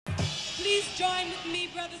Please join with me,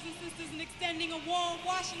 brothers and sisters, in extending a warm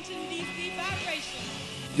Washington, D.C. vibration.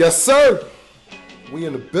 Yes, sir. We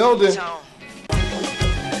in the building.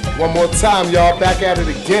 One more time, y'all. Back at it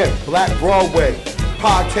again. Black Broadway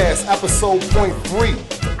Podcast, episode .3.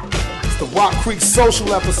 It's the Rock Creek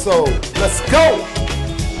Social episode. Let's go.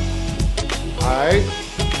 All right.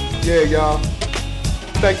 Yeah, y'all.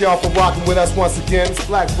 Thank y'all for rocking with us once again. It's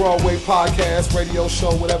Black Broadway Podcast, radio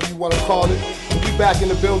show, whatever you want to call it. And we back in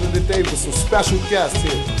the building today with some special guests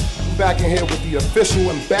here. We back in here with the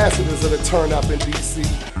official ambassadors of the turn up in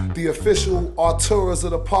DC, the official auteurs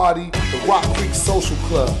of the party, the Rock Creek Social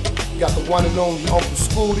Club. We got the one and only Uncle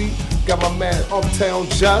Scooty, got my man Uptown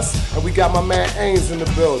Just, and we got my man Ains in the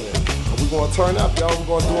building. And we gonna turn up, y'all.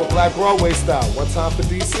 We're gonna do a Black Broadway style. One time for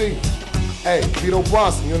DC. Hey, Vito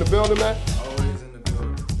Bronson, you in the building, man?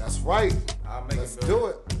 That's right. Let's do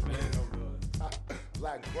it.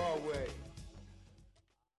 Black Broadway.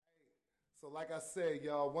 So like I said,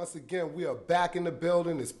 y'all, once again, we are back in the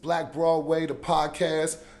building. It's Black Broadway, the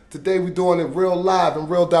podcast. Today we're doing it real live and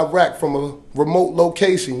real direct from a remote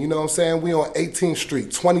location. You know what I'm saying? We on 18th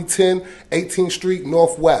Street, 2010 18th Street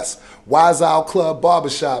Northwest. Wise Owl Club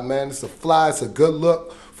Barbershop, man. It's a fly, it's a good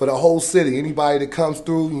look for the whole city. Anybody that comes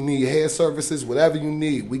through, you need hair services, whatever you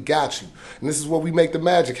need, we got you. And this is where we make the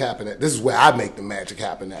magic happen at. This is where I make the magic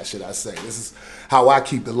happen at, should I say. This is how I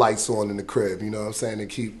keep the lights on in the crib, you know what I'm saying, and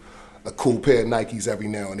keep a cool pair of Nikes every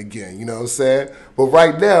now and again, you know what I'm saying? But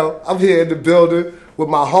right now, I'm here in the building with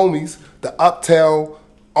my homies, the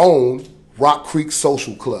Uptown-owned Rock Creek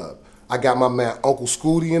Social Club. I got my man Uncle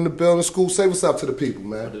Scooty in the building. Scoot, say what's up to the people,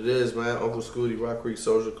 man. What it is, man. Uncle Scooty, Rock Creek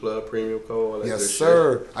Social Club, Premium Code, all that Yes, good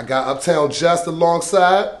sir. shit. I got Uptown Just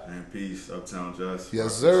alongside. And peace, Uptown Just. Yes,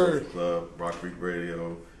 Rock sir. Creek Social Club, Rock Creek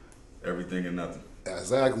Radio, everything and nothing.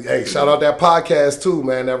 Exactly. Hey, shout out that podcast too,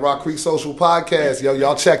 man. That Rock Creek Social Podcast. Yo,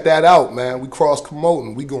 y'all check that out, man. We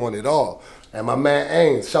cross-promoting. We going it all. And my man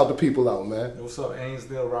Ains, shout the people out, man. What's up,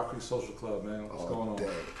 Ainsdale Rock Creek Social Club, man? What's going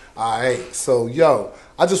on? All right, so yo,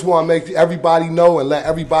 I just want to make everybody know and let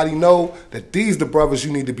everybody know that these the brothers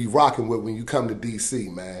you need to be rocking with when you come to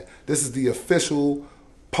DC, man. This is the official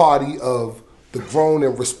party of the grown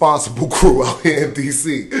and responsible crew out here in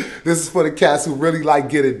DC. This is for the cats who really like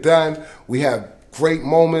get it done. We have great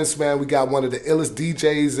moments, man. We got one of the illest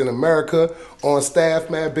DJs in America on staff,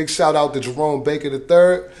 man. Big shout out to Jerome Baker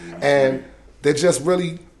III. And they're just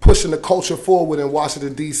really pushing the culture forward in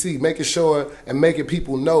Washington, D.C., making sure and making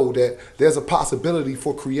people know that there's a possibility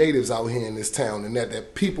for creatives out here in this town and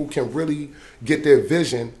that people can really get their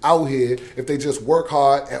vision out here if they just work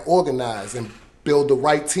hard and organize and build the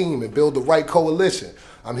right team and build the right coalition.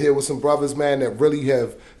 I'm here with some brothers, man, that really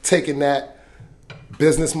have taken that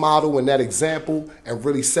business model and that example and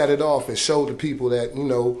really set it off and showed the people that, you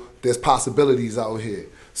know, there's possibilities out here.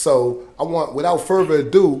 So I want, without further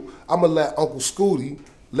ado, I'm going to let Uncle Scooty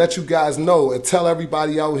let you guys know and tell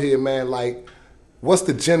everybody out here, man, like, what's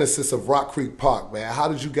the genesis of Rock Creek Park, man? How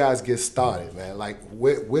did you guys get started, man? Like,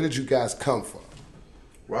 where did you guys come from?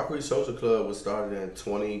 Rock Creek Social Club was started in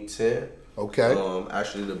 2010. Okay.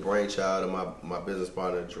 Actually, the brainchild of my business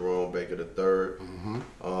partner, Jerome Baker III.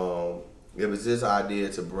 Mm-hmm. It was his idea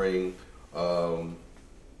to bring a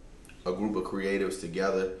group of creatives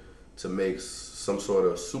together to make some sort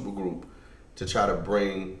of super group to try to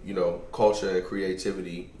bring, you know, culture and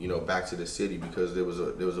creativity, you know, back to the city because there was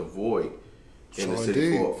a void in the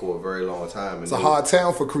city for a very long time. And it's a hard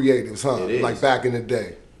town for creatives, huh? It is. Like back in the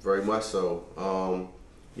day. Very much so.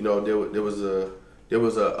 You know, there was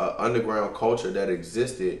a underground culture that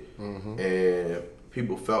existed, mm-hmm. and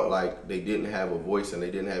people felt like they didn't have a voice and they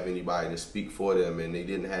didn't have anybody to speak for them, and they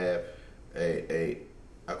didn't have a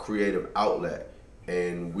creative outlet,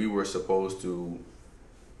 and we were supposed to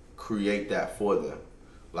create that for them,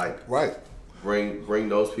 like right. Bring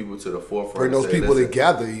those people to the forefront. Bring those people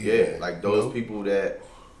together. Yeah, like those people that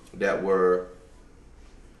were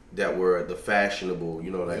the fashionable,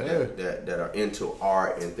 you know, like that are into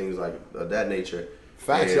art and things like that nature.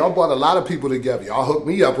 Facts, y'all brought a lot of people together. Y'all hooked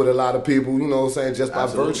me up with a lot of people, you know what I'm saying, just by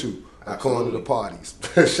virtue of going to the parties.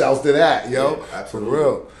 Shouts to that, yo. Yeah, for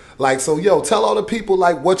real. Like, so, yo, tell all the people,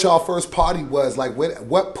 like, what y'all first party was. Like,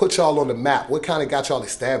 what put y'all on the map? What kind of got y'all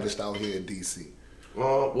established out here in D.C.?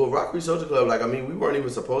 Well, Rock Creek Social Club, like, I mean, we weren't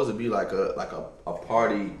even supposed to be like a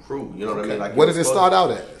party crew. You know what I mean? Like, what did it start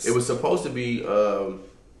out as? It was supposed to be,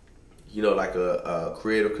 you know, like a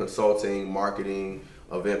creative consulting, marketing,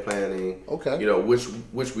 event planning. Okay. You know,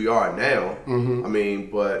 which we are now. Mm-hmm. I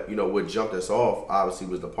mean, but you know, what jumped us off obviously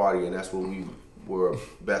was the party, and that's what we were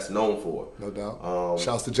best known for. No doubt.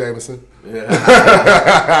 Shouts to Jameson. You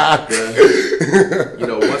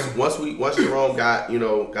know, once Jerome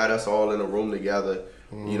got us all in a room together,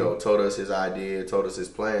 told us his idea, told us his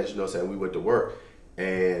plans, we went to work,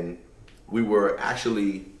 and we were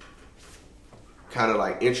actually kind of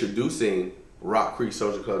like introducing Rock Creek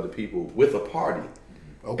Social Club to people with a party.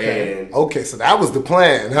 Okay. Okay, so that was the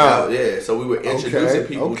plan, huh? Yeah. So we were introducing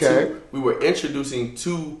people to. We were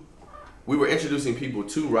introducing people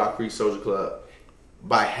to Rock Creek Social Club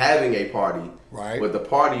by having a party. Right. But the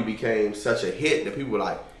party became such a hit that people were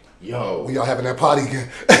like, "Yo, we y'all having that party again?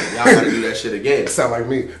 Y'all got to do that shit again." Sound like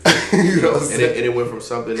me. And it went from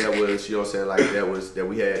something that was, it was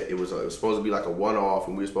supposed to be like a one-off,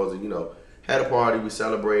 and we were supposed to, had a party, we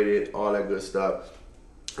celebrated, all that good stuff.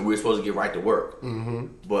 And we were supposed to get right to work. Mm-hmm.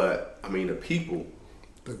 But, I mean, the people.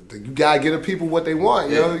 You got to get the people what they want,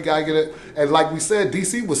 you know? You got to get it. And like we said,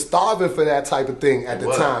 DC was starving for that type of thing at the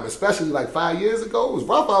time, especially like 5 years ago. It was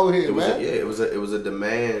rough out here, man. It was a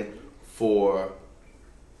demand for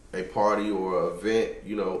a party or an event,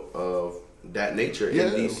 of that nature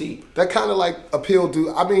in DC. That kind of like appealed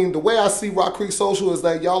to, I mean, the way I see Rock Creek Social is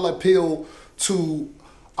that y'all appeal to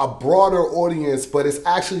a broader audience, but it's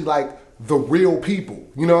actually like the real people.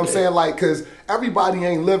 You know what I'm saying? Like, because everybody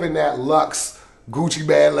ain't living that luxe Gucci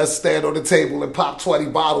man, let's stand on the table and pop 20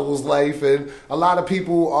 bottles life. And a lot of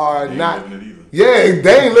people are not. Living it either. Yeah,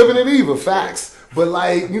 they ain't living it either. Facts. But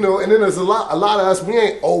like, and then there's a lot of us, we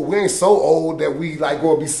ain't so old that we like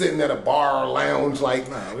gonna be sitting at a bar or lounge like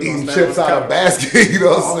eating chips out of a basket, you know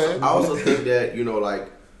what I'm saying? I also think that,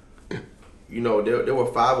 there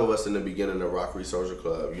were 5 of us in the beginning of Rock Creek Social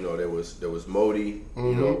Club. There was Modi,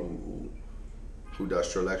 who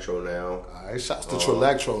does Trilectro now. All right, shouts to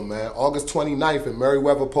Trilectro, man. August 29th at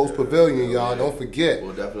Meriwether Post Pavilion, y'all. Don't forget.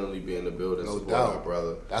 We'll definitely be in the building. No doubt, doubt, my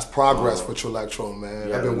brother. That's progress for Trilectro,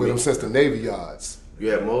 man. I've been with him since the Navy Yards. You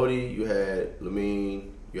had Modi, you had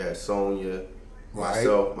Lamine, you had Sonia,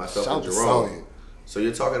 myself, Shout and to Jerome. Sonya. So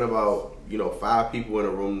you're talking about 5 people in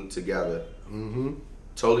a room together,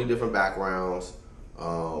 totally different backgrounds,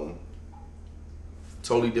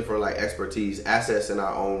 totally different like expertise, assets in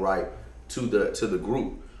our own right to the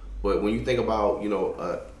group. But when you think about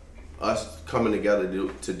us coming together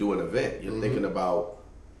to do an event, you're thinking about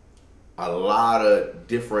a lot of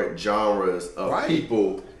different genres of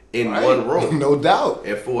people in one room. No doubt.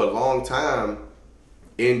 And for a long time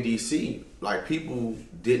in DC, like people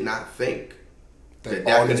did not think that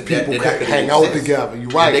all these people could hang out together.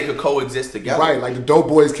 You're right. They could coexist together. Right, like the dope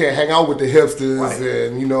boys can't hang out with the hipsters,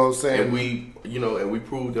 and you know what I'm saying. And we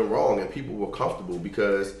proved them wrong, and people were comfortable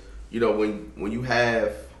because when you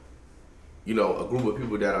have a group of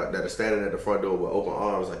people that are standing at the front door with open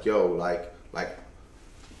arms, like you're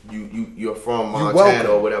from Montana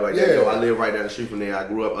or whatever like that. Yo, I live right down the street from there. I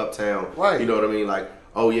grew up uptown. Right. You know what I mean? Like,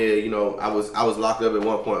 oh yeah, I was locked up at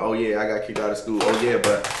one point. Oh yeah, I got kicked out of school. Oh yeah,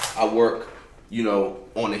 but I work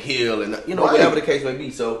on the hill and whatever the case may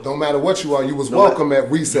be. So don't matter what you are, you was welcome at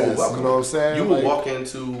recess. You know what I'm saying? You would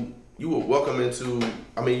walk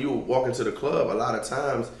into the club a lot of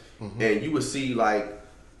times, and you would see like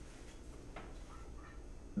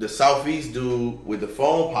the Southeast dude with the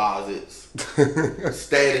phone posits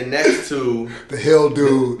standing next to the Hill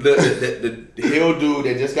dude. The Hill dude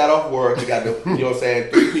that just got off work. He got the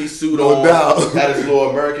 3-piece suit on. Doubt. Got his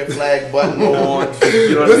little American flag button on.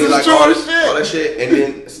 You know what I mean? Like all that shit. And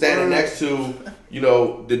then standing next to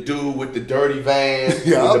the dude with the dirty van with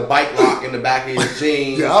the bike lock in the back of his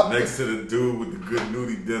jeans. Next to the dude with the good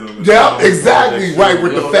nudie denim. Exactly. Right,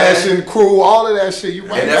 with the fashion crew, all of that shit. You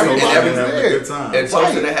right. And everybody's having a good time. And so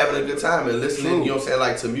they're having a good time and listening,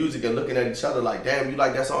 like to music and looking at each other like, damn, you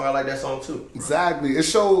like that song? I like that song too. Exactly. It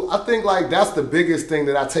showed, I think like that's the biggest thing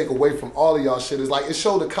that I take away from all of y'all shit is like it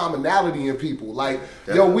showed the commonality in people. Like,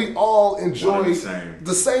 we all enjoy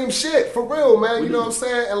the same shit for real, man. You know what I'm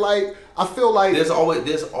saying? And like I feel like there's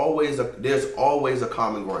always a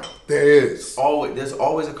common ground. There's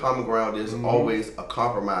always a common ground. There's always a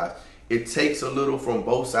compromise. It takes a little from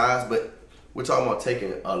both sides, but we're talking about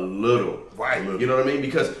taking a little. Right. You know what I mean?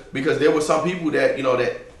 Because there were some people that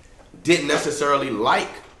that didn't necessarily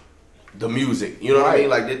like the music. You know what I mean?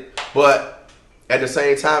 Like but at the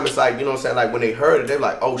same time, it's like, like when they heard it, they're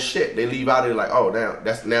like, oh shit. They leave out, they're like, oh damn,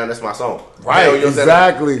 that's my song. Right.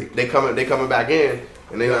 Exactly. They coming back in.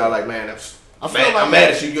 And they are like, man, I'm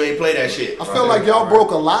mad at you. You ain't play that shit. I feel like y'all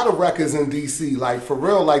broke a lot of records in DC. Like for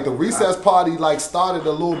real, like the Recess Party like started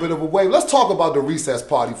a little bit of a wave. Let's talk about the Recess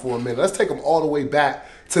Party for a minute. Let's take them all the way back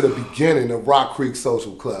to the beginning of Rock Creek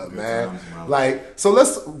Social Club, man.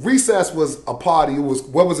 Recess was a party. It was,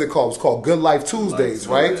 what was it called? It was called Good Life Tuesdays,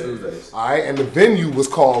 right? Tuesdays. All right, and the venue was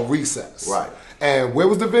called Recess. Right. And where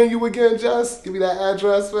was the venue again, Just? Give me that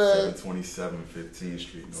address, man. 727 15th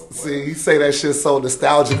Street. Northwest. See, he say that shit so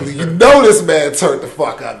nostalgically. You know this man turned the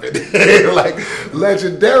fuck up in there. Like,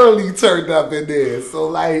 legendarily turned up in there. So,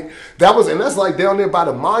 like, that was, and that's like down there by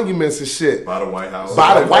the monuments and shit. By the White House.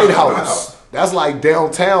 By the White House. That's like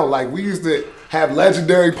downtown. Like, we used to have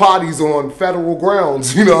legendary parties on federal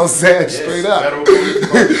grounds. You know what I'm saying? Straight up.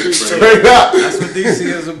 Straight up. That's what DC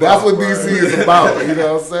is about. That's what DC is about. You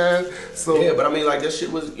know what I'm saying? So Yeah, but I mean, like, that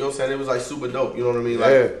shit was, you know what I'm saying, it was, like, super dope, you know what I mean?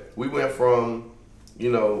 Like, Yeah. we went from,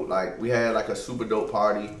 you know, like, we had, like, a super dope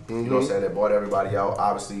party, you know what I'm saying, that brought everybody out,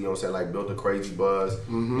 obviously, you know what I'm saying, like, built a crazy buzz,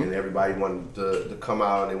 and everybody wanted to come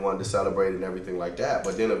out, and they wanted to celebrate and everything like that,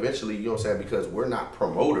 but then eventually, you know what I'm saying, because we're not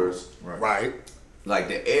promoters, right. like,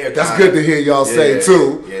 the air That's kinda- good to hear y'all say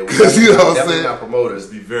too. Yeah, Because you know what I'm definitely saying? not promoters.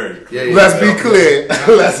 Let's be very clear. Yeah, Let's be clear.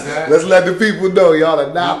 let's let the people know y'all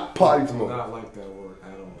are not party I do promoters. not like that word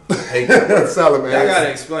at all. I hate that word. Tell them, I man.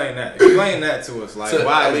 gotta explain that. Explain that to us. Like, So,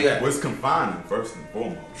 why I is mean, that? What's confining, first and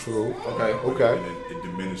foremost. True. Okay. Okay. And it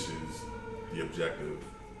diminishes the objective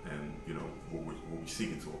and, you know, what we're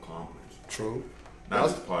seeking to accomplish. True. Not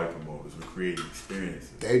just party promoters, we're creating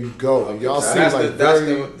experiences. There you go. And y'all seem That's, like that's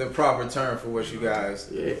very. the proper term for what you guys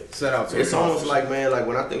Yeah. set out to It's almost accomplish. like, man, like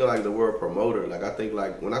when I think of like the word promoter, like I think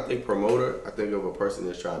like when I think promoter, I think of a person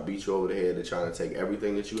that's trying to beat you over the head. They're trying to take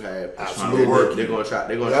everything that you have. Absolutely. They're gonna try.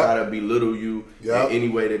 They're gonna Yep. try to belittle you Yep. in any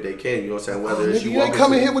way that they can. You know what I'm saying? Oh, Whether it's nigga, you you ain't walking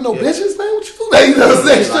coming to- here with no yeah. bitches, man. What you doing? You know what I'm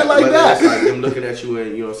saying? Shit like whether that. It's like them looking at you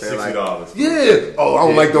and you know what I'm saying? Like, $60. Yeah. Oh, I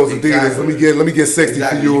don't Yeah, like those Adidas. exactly. Let me get 60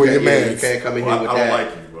 exactly, for you and your can't- yeah, man. You can't come in Well, here with I don't that.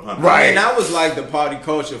 like you. 100. Right. And that was like the party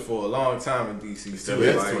culture for a long time in DC. Still too.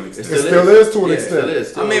 is Like, to an It extent. It still is to an Yeah, extent. Still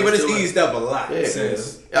is. I mean, but it's Still is. eased up a lot Yeah.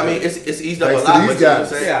 since. I mean, it's eased up Thanks a to lot. these But you know what I'm guys.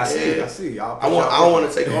 saying? Yeah, I see. Y'all I don't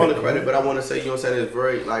want to take all the credit, but I want to say, you know what I'm saying, it's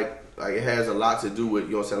very, like it has a lot to do with,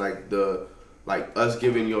 you know what I'm saying, like us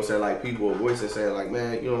giving, you know what I'm saying, like people a voice and saying like,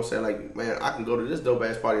 man, you know what I'm saying, like, man, I can go to this dope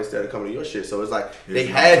ass party instead of coming to your shit. So it's like, they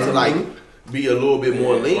had to like be a little bit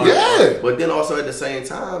more lenient. Yeah. But then also at the same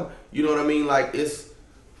time, you know what I mean, like it's,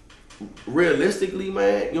 realistically,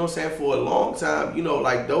 man, you know what I'm saying, for a long time, you know,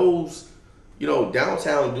 like those, you know,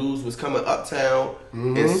 downtown dudes was coming uptown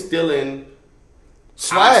and stealing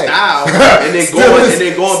Swag. our style, and then Still going is- and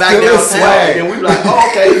then going back still is downtown, swag. and then we be like, oh,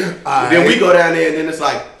 okay. Then Alright. we go down there, and then it's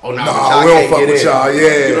like, oh no, Nah, we don't fuck with y'all,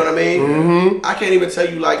 yeah. You know what I mean? I can't even tell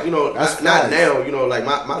you, like, you know, That's not facts. now. You know, like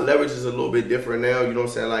my leverage is a little bit different now. You know what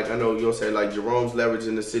I'm saying? Like I know, you know what I'm saying, like Jerome's leverage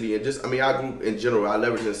in the city, and just, I mean, our group in general, our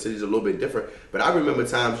leverage in the city is a little bit different. But I remember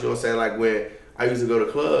times, you know what I'm saying, like when I used to go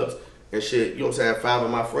to clubs and shit, you know what I'm saying, 5 of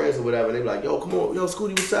my friends or whatever, and they be like, yo, come on, yo,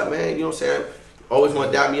 Scooty, what's up, man? You know what I'm saying? Always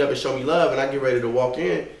want to dap me up and show me love, and I get ready to walk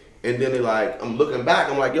in, and then they like, I'm looking back,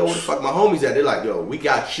 I'm like, yo, where the fuck my homies at? They're like, yo, we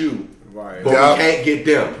got you, Right. but Yup. we can't get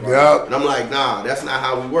them. Yup. And I'm like, nah, that's not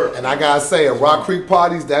how we work. And I gotta say, at Rock Creek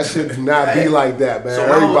parties, that should not be like that, man.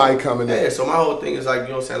 my Everybody whole, coming yeah, in. so my whole thing is like, you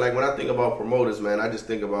know what I'm saying, like when I think about promoters, man, I just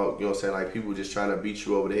think about, you know what I'm saying, like people just trying to beat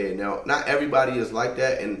you over the head. Now, not everybody is like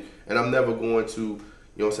that, and I'm never going to, you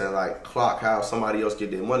know what I'm saying, like clock how somebody else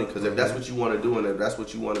get their money, because if that's what you want to do and if that's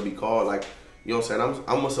what you want to be called, like, you know what I'm saying,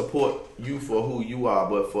 I'm going to support you for who you are,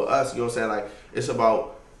 but for us, you know what I'm saying, like, it's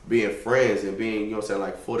about being friends and being, you know what I'm saying,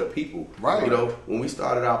 like for the people. Right. You know, when we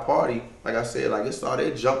started our party, like I said, like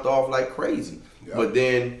it jumped off like crazy. Yep. But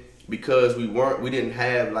then because we didn't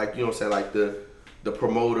have like, you know what I'm saying, like the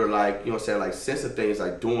promoter, like, you know what I'm saying, like sense of things,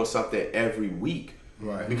 like doing something every week.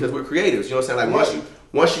 Right. Because we're creatives, you know what I'm saying? Like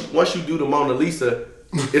Right. once you do the Mona Lisa,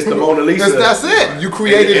 it's the Mona Lisa. That's it. You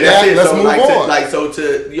created And that. that's it. Let's So, move like, on. so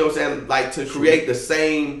to, you know what I'm saying, like to create the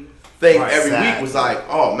same thing Right, every sad. week was like,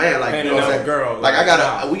 oh man, like, you know what I'm saying? Girl, Like I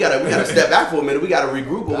wow. we gotta step back for a minute. We gotta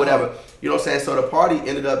regroup or whatever. You know what I'm saying? So the party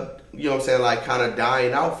ended up, you know what I'm saying, like kind of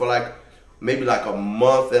dying out for like maybe like a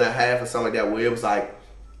month and a half or something like that, where it was like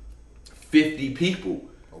 50 people.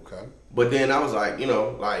 Okay. But then I was like, you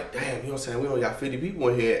know, like, damn, you know what I'm saying? We only got 50 people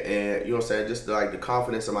in here, and you know what I'm saying? Just like the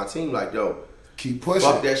confidence of my team, like, yo, Keep pushing.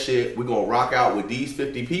 fuck that shit. We're gonna rock out with these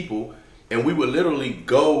 50 people. And we would literally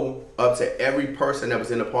go up to every person that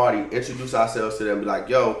was in the party, introduce ourselves to them, be like,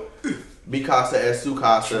 yo, Mikasa and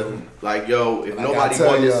Sukasa, like, yo, if I nobody gotta tell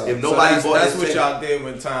bought this, y'all. if So nobody that's, bought that's this what ticket- y'all did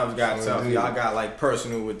when times got tough. indeed. Y'all got like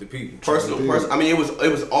personal with the people. personal. I mean, it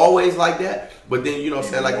was always like that. But then, you know what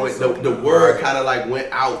I'm saying, like when the word kind of like went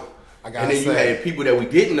out, I gotta and then you say. had people that we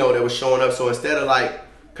didn't know that was showing up. So instead of like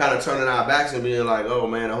kind of turning our backs and being like, oh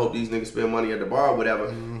man, I hope these niggas spend money at the bar or whatever.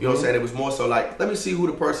 You know what I'm saying? It was more so like, let me see who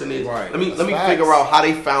the person is. Right. Let me Facts. figure out how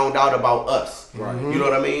they found out about us. Right. You know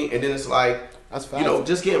what I mean? And then it's like, That's you know,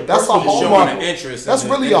 just getting that's a personal. hallmark. Showing the interest That's in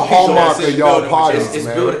really the a people hallmark that's of y'all building parties, what It's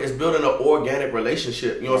man. building an organic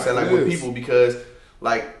relationship. You know what I'm saying? Like It with is. people, because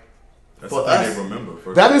like That's for the thing us, they remember.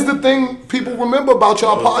 First. That is the thing people remember about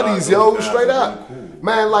y'all Those parties, guys- yo. those guys Straight are up, really cool.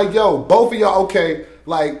 man. Like, yo, both of y'all. Okay,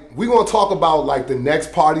 like we gonna talk about like the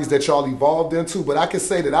next parties that y'all evolved into. But I can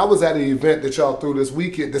say that I was at an event that y'all threw this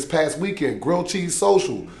past weekend, Grilled Cheese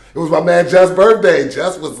Social. It was my man Jeff's birthday.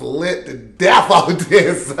 Jeff was lit to death out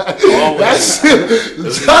there, son. That shit.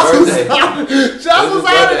 was his Jeff was birthday. out. Jeff It was was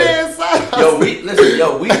his out of birthday. there, son.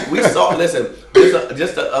 Yo, we saw. Listen,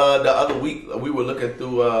 just the other week we were looking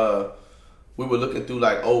through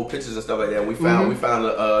like old pictures and stuff like that. And we found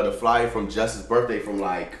the flyer from Justice's birthday from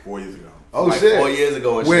like 4 years ago. Oh like shit! 4 years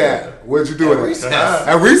ago. And Where? shit. Where'd you do At it? recess.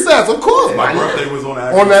 At recess, of course. My man. birthday was on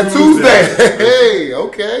On that Tuesday. Hey,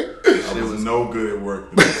 okay. I was no good at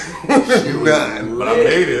work, None. but I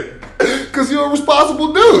made it. Cause you're a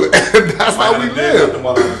responsible dude. That's how we live.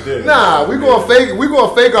 live. Nah, we gonna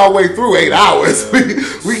fake our way through 8 hours. We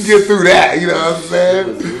can get through that. You know what I'm It was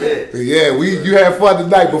saying? lit. Yeah, you had fun the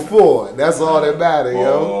night before. That's all that matters, yo.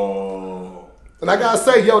 Oh, And I gotta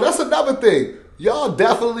say, yo, that's another thing. Y'all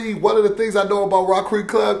definitely, one of the things I know about Rock Creek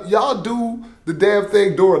Club, y'all do the damn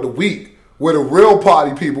thing during the week where the real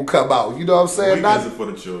party people come out. You know what I'm saying? weekends are for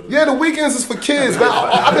the children. Yeah, the weekends is for kids, man.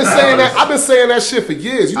 I've been saying that. I've been saying that shit for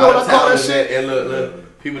years. You know what I call that shit? And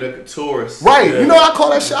look, people that tourists. Right. You know what I call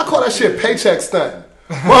that shit? I call that shit paycheck stunting.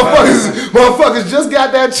 Motherfuckers just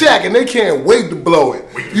got that check and they can't wait to blow it.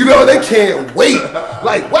 You know, they can't wait.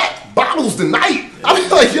 Like, what? Bottles tonight? I mean,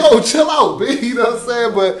 like, yo, chill out, bitch. You know what I'm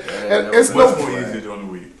saying? But and it's Much no more easier during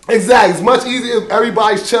the week. Exactly. It's much easier if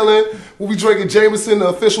everybody's chilling. We'll be drinking Jameson, the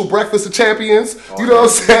official breakfast of champions. You know what I'm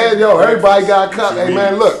saying? Yo, everybody got a cup. Hey,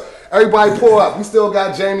 man, look. Everybody pour up. We still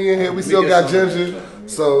got Jamie in here. We still got Ginger.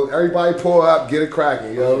 So everybody pour up, get it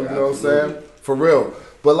cracking, yo. You know what I'm saying? For real.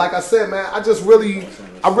 But like I said, man,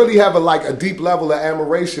 I really have a deep level of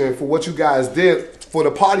admiration for what you guys did for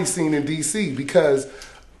the party scene in DC because,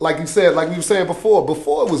 like you said, like we were saying before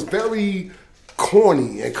it was very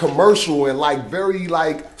corny and commercial and like very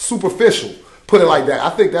like superficial. Put it like that. I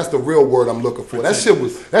think that's the real word I'm looking for. That shit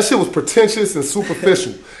was pretentious and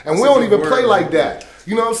superficial. And we don't even play like that.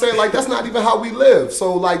 You know what I'm saying? Like that's not even how we live.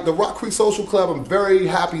 So like the Rock Creek Social Club, I'm very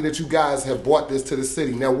happy that you guys have brought this to the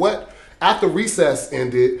city. Now what? After Recess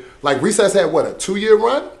ended, like Recess had what, a 2-year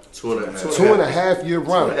run? 2.5 year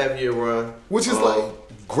run. 2.5 year run. Which is like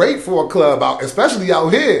great for a club out, especially out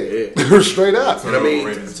here. Yeah. Straight up. And I mean,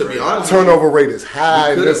 to be honest, Turnover rate is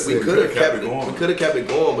high. we could have kept it going. We could have kept it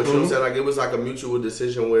going, but you know what I'm saying? Like it was like a mutual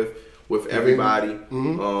decision with everybody.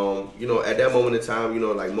 You know, at that moment in time, you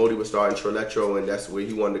know, like Modi was starting Treletro, and that's where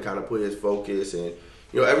he wanted to kind of put his focus, and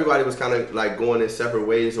you know, everybody was kind of like going in separate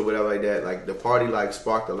ways or whatever like that. Like the party like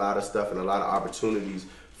sparked a lot of stuff and a lot of opportunities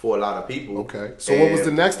for a lot of people. Okay. So what was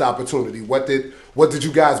the next opportunity? What did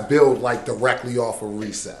you guys build like directly off of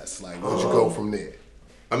Recess? Like where'd you go from there?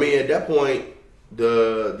 I mean, at that point,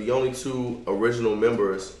 the only two original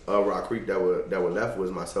members of Rock Creek that were left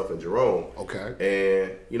was myself and Jerome. Okay.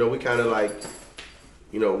 And you know, we kind of like,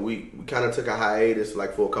 you know, we kind of took a hiatus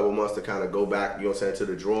like for a couple months to kind of go back, you know what I'm saying, to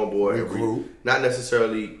the drawing board. Regroup. Not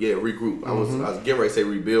necessarily, regroup. I was getting ready to say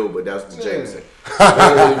rebuild, but that was the Jameson.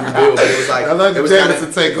 Not really rebuild, but it was like I like the it was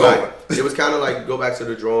Jameson take like, over. It was kind of like go back to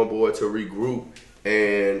the drawing board to regroup,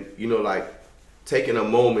 and you know, like taking a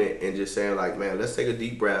moment and just saying like, man, let's take a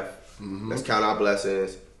deep breath. Let's count our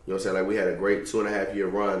blessings. You know what I'm saying? Like we had a great 2.5 year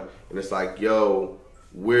run, and it's like, yo,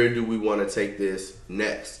 where do we want to take this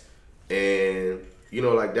next? And you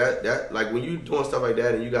know, like that, like when you doing stuff like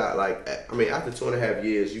that, and you got like, I mean, after 2.5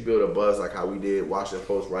 years, you build a buzz like how we did. Washington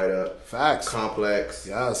Post write up, Facts. Complex,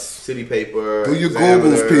 Yes. City Paper. Do your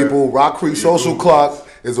Examiner. Googles, people. Rock Creek Social Club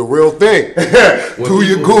is a real thing. Do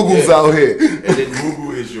your people, Googles yeah. out here. And then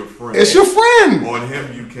Google is your friend. It's your friend. On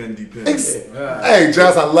him, you can depend. Hey,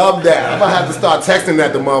 Josh, I love that. I'm gonna have to start texting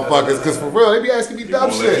that to motherfuckers because for real, they be asking me dumb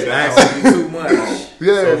won't let shit. you Asking you too much. Yeah,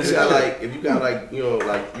 So if you got like, you know,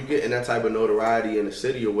 like you get in that type of notoriety in the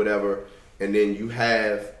city or whatever, and then you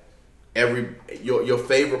have your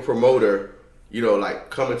favorite promoter, you know, like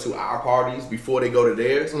coming to our parties before they go to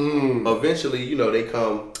theirs. Eventually, you know, they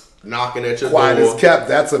come knocking at your quiet door. is kept.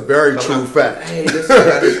 That's a very Come true out, fact. Hey,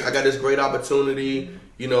 I got this great opportunity,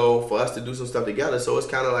 you know, for us to do some stuff together. So it's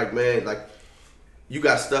kind of like, man, like you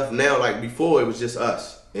got stuff now. Like before, it was just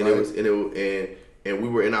us, and Right. and we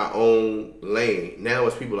were in our own lane. Now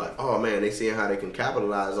it's people like, oh man, they seeing how they can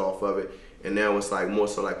capitalize off of it, and now it's like more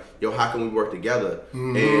so like, yo, how can we work together?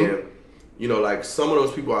 And you know, like some of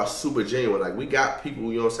those people are super genuine. Like we got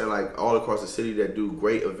people, you know what I'm saying, like all across the city that do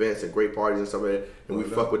great events and great parties and stuff like that, and we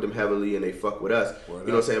fuck with them heavily and they fuck with us. You know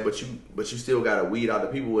what I'm saying? But you still gotta weed out the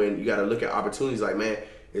people and you gotta look at opportunities like, man,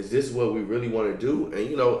 is this what we really want to do? And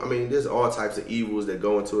you know, I mean, there's all types of evils that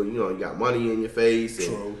go into it. You know, you got money in your face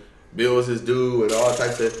and bills is due and all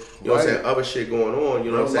types of, you know what I'm saying, other shit going on.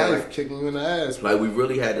 You know what I'm saying? Like kicking you in the ass. Like we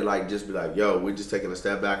really had to like just be like, yo, we're just taking a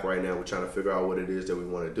step back right now. We're trying to figure out what it is that we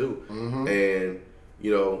want to do. And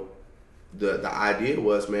you know, the idea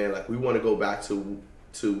was, man, like we want to go back to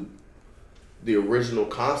the original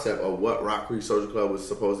concept of what Rock Creek Social Club was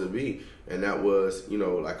supposed to be, and that was, you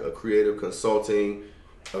know, like a creative consulting,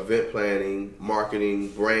 event planning,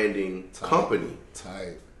 marketing, branding company.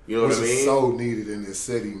 Tight. You know what I mean? Which is so needed in this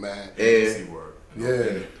city, man. And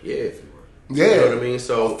yeah. You know what I mean?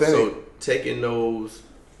 So taking those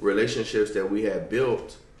relationships that we had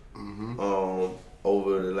built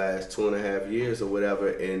over the last 2.5 years or whatever,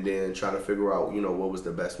 and then trying to figure out, you know, what was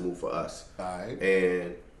the best move for us. All right.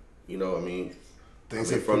 And you know, I mean,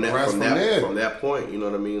 from that point, you know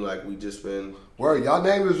what I mean? Like we just been y'all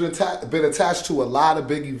name has been attached to a lot of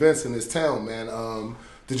big events in this town, man.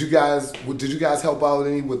 Did you guys help out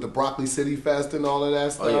any with the Broccoli City Fest and all of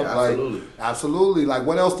that stuff? Oh yeah, absolutely. Like, absolutely. Like,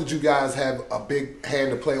 what else did you guys have a big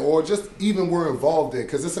hand to play, or just even were involved in?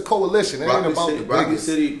 Because it's a coalition. It ain't about the biggest.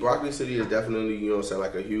 Broccoli City is definitely, you know what I'm saying,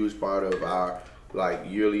 like a huge part of our like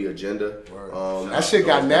yearly agenda. That shit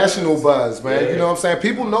got national buzz, man. Yeah. You know what I'm saying?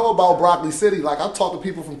 People know about Broccoli City. Like, I talk to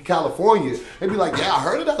people from California. They be like, yeah, I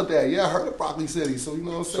heard it out there. Yeah, I heard of Broccoli City. So, you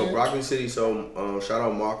know what I'm saying? So, Broccoli City, shout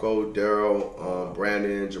out Marco, Daryl,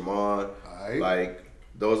 Brandon, Jamon. Right. Like,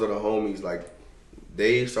 those are the homies. Like,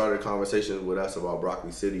 they started conversations with us about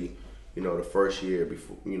Broccoli City, you know, the first year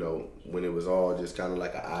before, you know, when it was all just kind of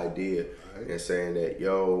like an idea, and saying that,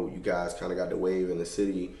 yo, you guys kind of got the wave in the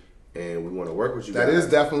city, and we want to work with you guys. That is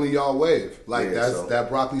definitely y'all wave. Like, that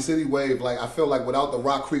Broccoli City wave. Like, I feel like without the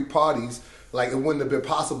Rock Creek parties, like, it wouldn't have been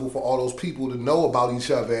possible for all those people to know about each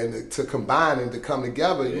other and to combine and to come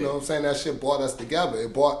together. You know what I'm saying? That shit brought us together.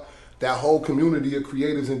 It brought that whole community of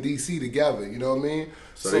creatives in D.C. together. You know what I mean?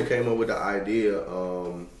 So they came up with the idea,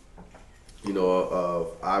 you know,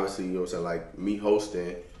 of obviously, you know what I'm saying, like me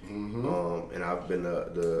hosting, and I've been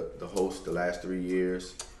the host the last 3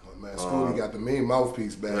 years. Man, Scooty got the mean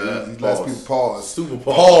mouthpiece, man. He lets people pause. Super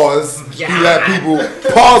pause. Yeah. He let people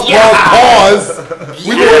pause.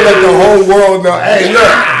 We gonna let the whole world know. Hey,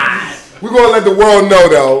 look, we gonna let the world know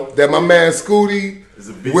though that my man Scooty he's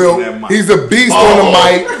a beast on the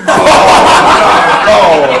mic.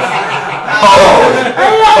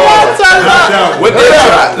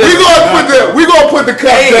 We gonna put the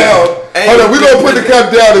cup down. Hold on, we gonna put the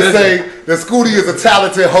cup down and say that Scooty is a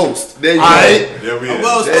talented host. There you go.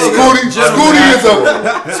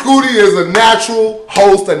 Scooty is a natural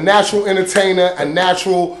host, a natural entertainer, a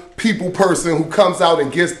natural people person who comes out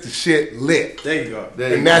and gets the shit lit. There you go.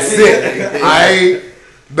 And that's it.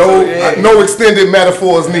 No extended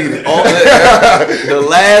metaphors needed. The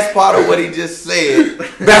last part of what he just said.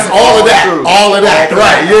 That's all of that. All of that.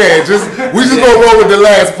 Right, yeah. We just gonna roll with the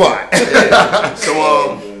last part.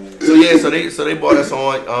 So they brought us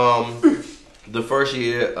on the first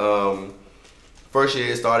year. First year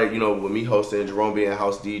it started, you know, with me hosting, Jerome being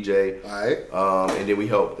house DJ. All right. And then we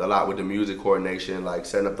helped a lot with the music coordination, like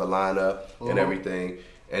setting up the lineup and everything.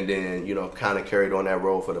 And then, you know, kind of carried on that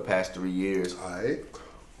role for the past 3 years. All right.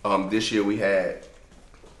 This year we had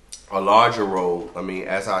a larger role. I mean,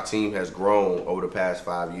 as our team has grown over the past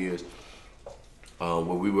 5 years, where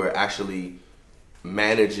we were actually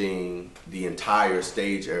managing the entire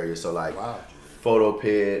stage area. So like photo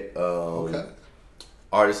pit,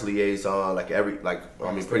 artist liaison,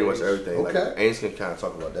 pretty much everything. Okay. Like Ains can kind of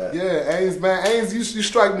talk about that. Yeah, Ains, man. Ains, you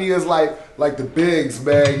strike me as like the bigs,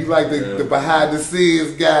 man. You like the behind the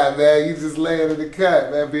scenes guy, man. You just laying in the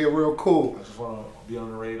cut, man, being real cool. I just want to be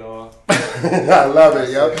on the radar. I love it,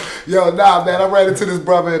 yo. Yo, nah, man. I ran into this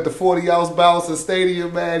brother at the 40-ounce Bowser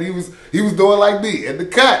Stadium, man. He was doing like me in the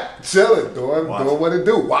cut, chilling, doing what it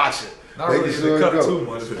do, watching. Not really in the cut too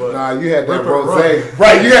much, but nah, you had that rose.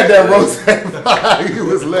 Right, you had that rose. You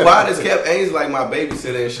was lit. Well, I just kept Ains like my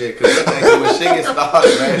babysitter and shit, because I think he was shaking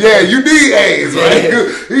stars, man. Yeah, you need Ains, right?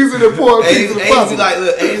 He's an important piece of the puzzle.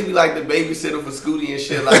 Ains be like the babysitter for Scooty and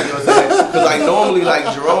shit, like, you know what I'm saying? Because like normally, like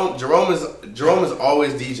Jerome is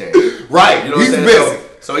always DJing. Right, you know what he's I'm busy. saying?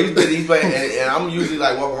 So he's busy, he's playing, and I'm usually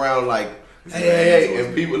like walking around like, hey,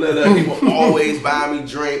 and people always buy me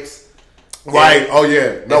drinks. Right. Oh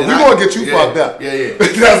yeah. No, we're gonna get you fucked up. Yeah.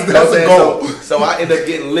 That's a goal. So I end up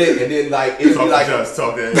getting lit, and then like it's Talk like to us,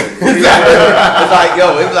 talk to us.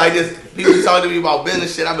 it's like this. people talk to me about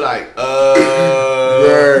business shit, I be like,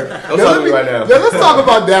 Word. don't talk to me right now. Now let's talk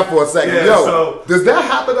about that for a second. Yeah, Yo, so- does that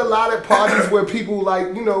happen a lot at parties where people like,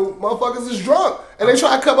 you know, motherfuckers is drunk and they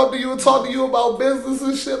try to come up to you and talk to you about business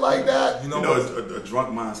and shit like that? You know, a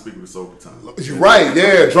drunk mind speaks with a sober tongue. You're right,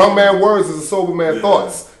 yeah. Drunk man words is a sober man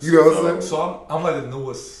thoughts. You know what I'm saying? So I'm like the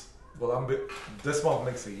newest. Well, this month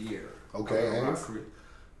makes a year. Okay, of Rock Ames. Creek.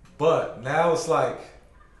 But now it's like,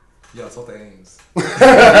 yo, talk to Ames.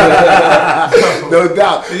 No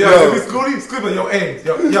doubt. Yo, Yo, if it's Scooby, yo, Ames.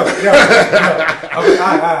 Yo. I'm like,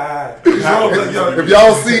 all right. if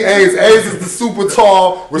y'all see Ace is the super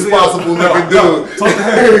tall, responsible looking dude. Talk to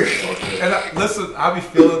him. And listen, I be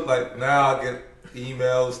feeling like now I get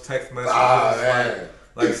emails, text messages. Man.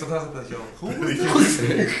 Like sometimes I'm like, yo, who is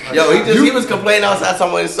this? Yo, he was complaining outside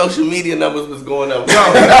talking about his social media numbers was going up.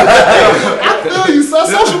 I feel you, son.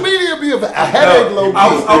 Social media be a headache, low key.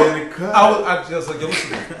 I just like, yo,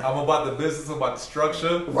 listen, I'm about the business, I'm about the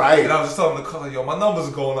structure. Right. And I was just telling the caller, yo, my numbers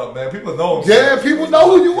are going up, man. People know. Yeah, people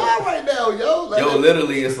know who you are right now, yo. Like, Yo,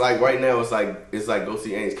 literally, it's like right now, it's like go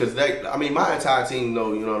see Ames, cause I mean, my entire team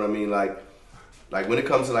know, you know what I mean, like when it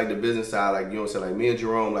comes to like the business side, like you know what I'm saying, like me and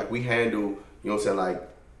Jerome, like we handle, you know what I'm saying,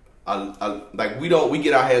 like we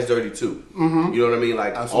get our hands dirty too, you know what I mean,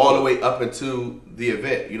 like all the way up into the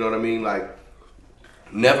event, you know what I mean, like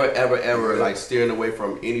never ever like steering away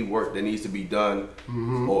from any work that needs to be done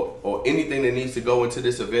or anything that needs to go into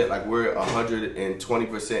this event, like we're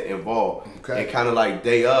 120% involved, and kind of like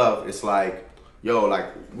day of, it's like, yo, like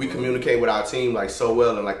we communicate with our team like so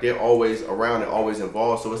well, and like they're always around and always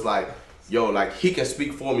involved, so it's like, yo, like he can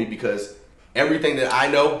speak for me because everything that I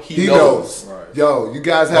know, he knows. Right. Yo, you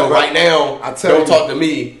guys have right now, I tell don't you, talk to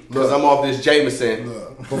me because I'm off this Jameson.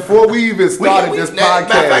 Look, before we even started this podcast, matter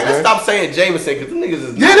of fact, let's man. stop saying Jameson because the niggas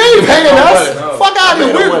is Yeah, they ain't paying us. No. Fuck out of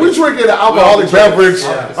here. We're drinking an alcoholic beverage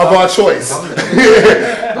of our choice.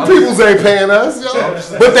 The peoples ain't paying us,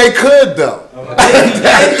 yo. But they could, though.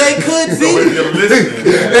 They could So if be. you're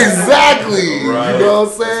listening, Exactly. Right. You know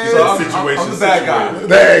what I'm saying? So situation I'm the bad guy.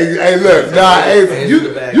 situated. Hey, look, nah, hey, He's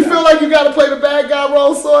the bad you guy. feel like you gotta play the bad guy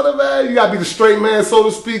role, sort of, man. You gotta be the straight man, so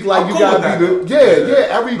to speak. Like I'm you cool gotta with be that,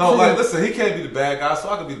 the every No, crew- like listen, he can't be the bad guy, so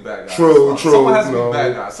I can be the bad guy. True, Someone has to be no. the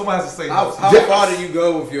bad guy. Someone has to say How no. far do you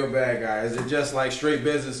go with your bad guy? Is it just like straight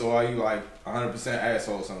business, or are you like 100%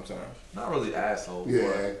 asshole sometimes? Not really asshole.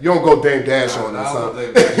 Yeah, you don't go Dame Dash on us, huh? Nah,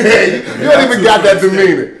 You don't even got that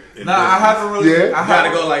demeanor. I haven't really. Yeah. I You gotta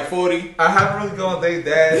haven't, go like 40, I haven't really gone date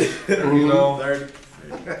dad. You know, 30.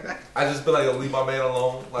 I just feel like I'll leave my man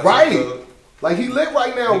alone. Like, Right. Like he lit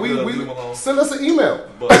right now. He good, We leave him alone. send us an email.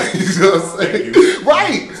 But- You know what I'm saying?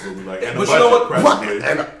 Right. It's gonna be like, and But a you know budget, what?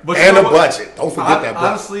 preferably. But you And know a what? budget. Don't forget that budget.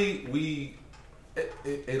 Honestly,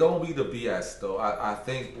 it don't be the BS though. I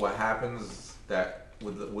think what happens is that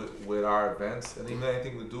with our events and even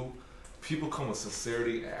anything we do, people come with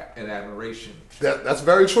sincerity and admiration. That's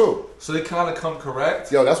very true. So they kind of come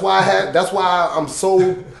correct. Yo, that's why I'm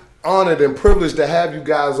so honored and privileged to have you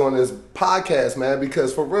guys on this podcast, man,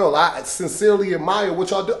 because for real, I sincerely admire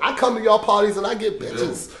what y'all do. I come to y'all parties and I get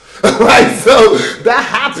bitches. Like, so that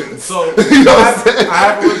happens. So you know what I'm saying? I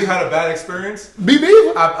haven't really had a bad experience. Me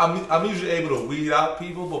neither. I'm usually able to weed out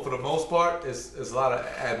people, but for the most part, it's a lot of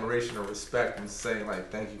admiration and respect and saying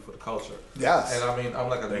like thank you for the culture. Yes. And I mean, I'm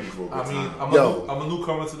like Thank you for a good I mean, time. I'm a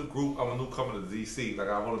newcomer to the group. I'm a newcomer to DC. Like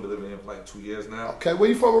I've only been living here for like 2 years now. Okay, where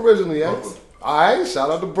you from originally, X? Brooklyn. All right,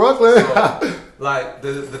 shout out to Brooklyn. So, like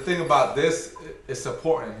the thing about this, it's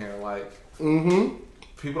important here. Like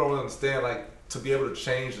people don't understand. Like to be able to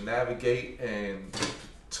change and navigate and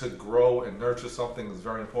to grow and nurture something is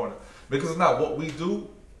very important because it's not what we do.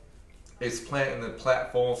 It's planting the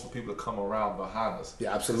platforms for people to come around behind us.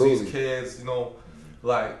 Yeah, 'Cause absolutely. These kids, you know,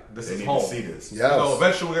 like this They is need home. to see this. Yes. You know,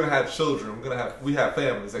 eventually we're gonna have children. We have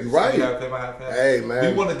families. Like, Right. We have them. I have families. Hey, man,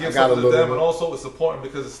 we want to I give got a something to little them, bit. and also it's important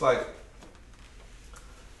because it's like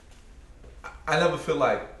I never feel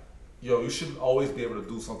like, yo, you should always be able to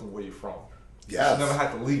do something where you're from. You Yes. should never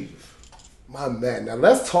have to leave. My man, now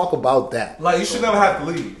let's talk about that. Like you should never have to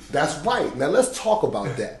leave. That's right. Now let's talk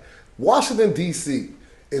about that. Washington, D.C.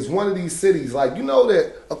 is one of these cities, like, you know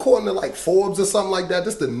that according to like Forbes or something like that,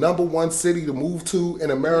 this is the #1 city to move to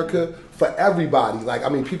in America for everybody. Like, I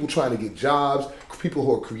mean, people trying to get jobs, people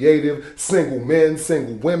who are creative, single men,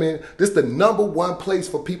 single women. This is the #1 place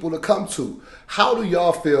for people to come to. How do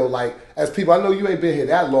y'all feel like, as people, I know you ain't been here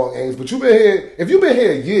that long, Ames, but you've been here, if you've been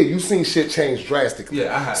here a year, you've seen shit change drastically.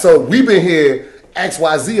 Yeah, I have. So we've been here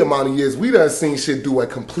XYZ amount of years, we done seen shit do a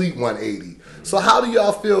complete 180. So how do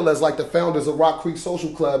y'all feel as like the founders of Rock Creek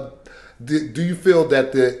Social Club do you feel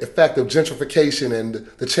that the effect of gentrification and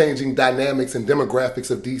the changing dynamics and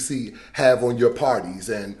demographics of DC have on your parties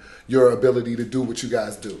and your ability to do what you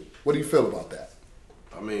guys do? What do you feel about that?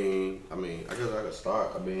 I mean, I guess I could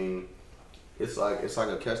start. I mean, it's like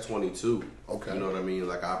a catch-22. Okay. You know what I mean?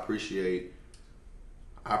 Like I appreciate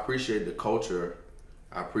the culture.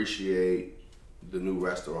 I appreciate the new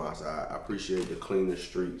restaurants. I appreciate the cleaner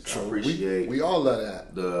streets. I appreciate we all love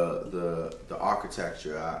that. the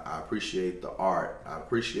architecture. I appreciate the art. I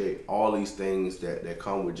appreciate all these things that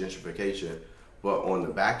come with gentrification. But on the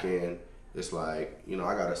back end, it's like, you know,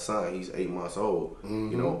 I got a son. He's 8 months old.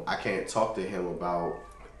 You know, I can't talk to him about,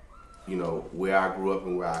 you know, where I grew up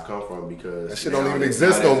and where I come from because That shit don't even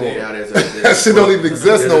exist no more. That shit shit don't even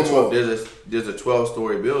exist no more. There's a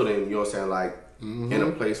 12-story building, you know what I'm saying, like in a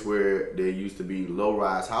place where there used to be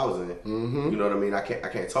low-rise housing. You know what I mean? I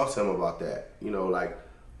can't talk to him about that. You know, like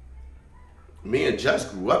me and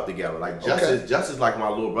Just grew up together. Like Just is like my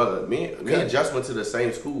little brother. Me and Just went to the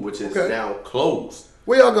same school, which is now closed.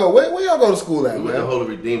 Where y'all go? Where y'all go to school at, We went man? to Holy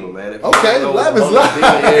Redeemer, man. If Okay, you know love what is Holy love.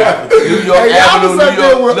 Redeemer is, New York Hey, y'all Avenue, was up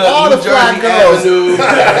there with all the New flat Jersey girls.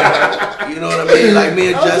 Avenue. You know what I mean? Like me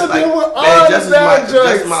and I was Just, up like there with all man, the Just is bad my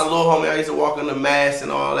joints. Just my little homie. I used to walk in the mass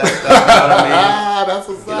and all that stuff. You know what I mean? Ah, that's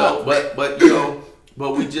what's You up. know, but you know,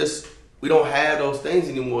 but we don't have those things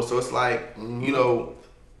anymore. So it's like, you know,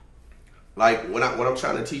 like when I'm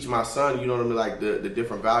trying to teach my son, you know what I mean, like the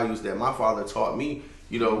different values that my father taught me,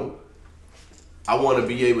 you know, I want to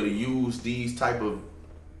be able to use these type of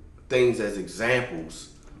things as examples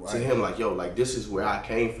to him, like, yo, like this is where I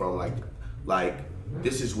came from, like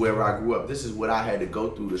this is where I grew up. This is what I had to go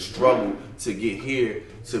through, the struggle to get here,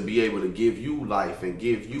 to be able to give you life and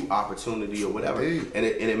give you opportunity or whatever. Indeed. And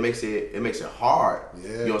it makes it hard. Yeah.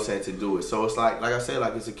 You know what I'm saying, to do it. So it's like I said,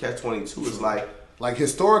 like it's a catch-22. It's Like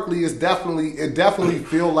historically, it definitely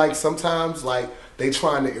feel like sometimes like they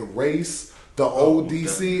trying to erase the old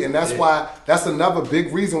DC, and that's another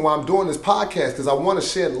big reason why I'm doing this podcast, because I want to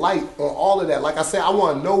shed light on all of that. Like I said, I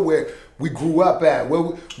want to know where we grew up at,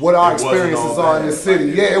 what our experiences are in the city.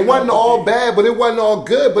 Like, yeah, it wasn't all bad, but it wasn't all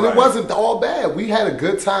good, but Right. it wasn't all bad. We had a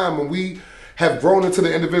good time when we have grown into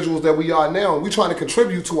the individuals that we are now, and we're trying to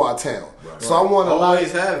contribute to our town. Right. So I want to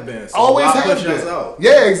Always have been. So always why have push us been. out?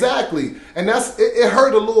 Yeah, exactly. And it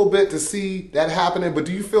hurt a little bit to see that happening. But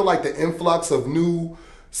do you feel like the influx of new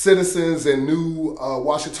citizens and new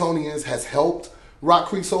Washingtonians has helped Rock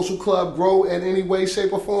Creek Social Club grow in any way,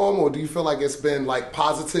 shape, or form? Or do you feel like it's been like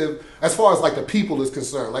positive as far as like the people is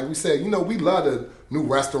concerned? Like we said, you know, we love the new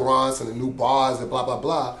restaurants and the new bars and blah, blah,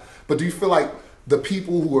 blah. But do you feel like the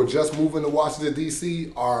people who are just moving to Washington,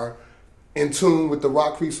 D.C. are in tune with the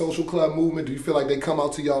Rock Creek Social Club movement? Do you feel like they come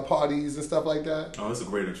out to y'all parties and stuff like that? Oh, it's a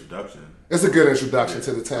great introduction. It's a good introduction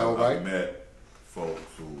to the town, I've right? met folks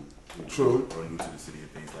who True. are new to the city and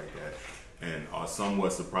things like that, and are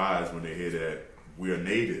somewhat surprised when they hear that we are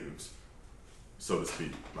natives, so to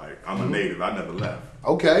speak. Like, I'm a native. I never left.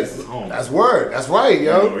 Okay. This is home. That's word. That's right,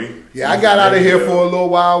 yo. You know, Yeah, I got out of here for a little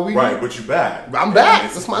while. Right, but you back. I'm back.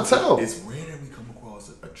 And That's my town. It's rare that we come across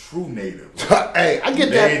a true native. Hey, I get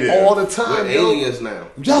Native. that all the we're time, yo. aliens now.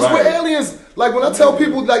 Just Right. we're aliens. Like when I tell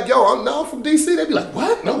people, like, yo, I'm from DC, they be like,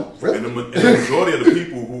 what? No, really? And the majority of the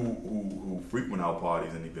people who frequent our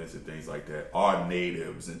parties and events and things like that are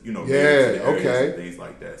natives, and you know, Yeah, natives to the areas okay. and things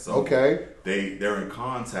like that. So Okay. they're in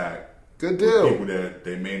contact. Good with deal. people that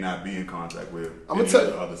they may not be in contact with. I'ma in tell any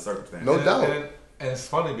you. other circumstances. No doubt. And it's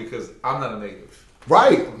funny because I'm not a native,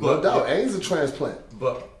 Right, no But- doubt. Ain't a transplant.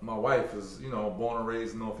 but my wife is, you know, born and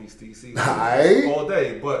raised in Northeast DC Aight. all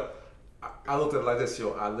day. But I looked at it like this,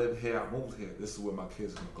 yo. I live here, I moved here. This is where my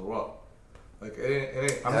kids gonna grow up. Like it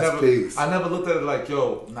ain't. That's peace. I never looked at it like,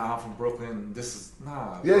 yo, nah, I'm from Brooklyn. This is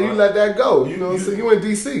nah. Yeah, bro. you let that go. You know what I'm saying? You in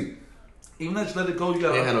DC. Even if you let it go, you They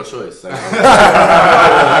had gotta. no choice. I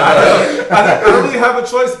don't really have a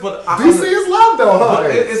choice, but DC is love though, huh?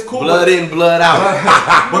 But it's cool. Blood in, blood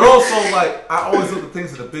out. But also, like, I always look at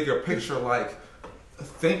things in the bigger picture. Like,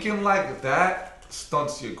 thinking like that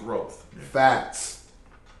stunts your growth. Facts.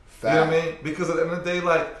 You know what I mean? Because at the end of the day,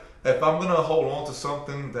 like, if I'm gonna hold on to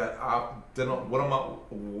something that what am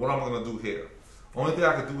I gonna do here? Only thing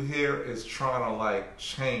I can do here is trying to like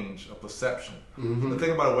change a perception. The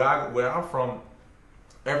thing about it, where I'm from,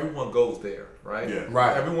 everyone goes there, right? Yeah.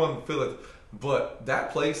 Right. Everyone feel it. But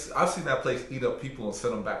that place, I've seen that place eat up people and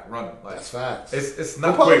send them back running. Like, That's facts. It's What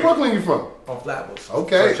not part of quick Brooklyn you from? on Flatbush.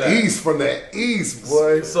 Okay, Church Ave. east from that east,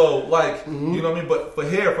 boy. So like, you know what I mean? But for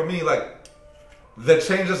here, for me, like, the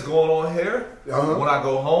changes going on here, Uh-huh. when I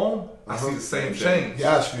go home, I see the same change.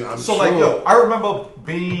 Yes, I'm So sure. like, yo, I remember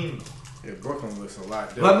being. Yeah, Brooklyn looks a lot Let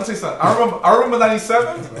different. me tell you something. I remember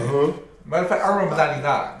 '97. Matter of fact, I remember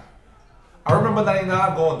 99. I remember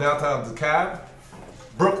 99 going downtown to Cab,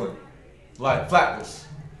 Brooklyn, like Flatbush,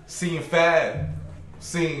 seeing Fab,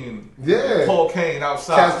 seeing Paul Kane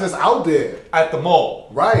outside. Cats just out there. At the mall.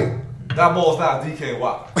 Right. That mall's now DKNY.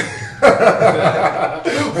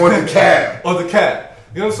 On the Cab. On the Cab.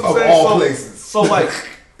 You know what I'm Of saying? all places. So like,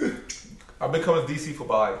 I've been coming to DC for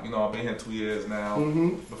about, I've been here 2 years now.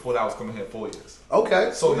 Before that, I was coming here 4 years. Okay.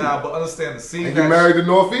 So now, but understand the scene. And you married the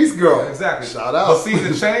Northeast girl. Exactly. Shout out. But seeing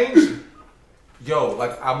the change,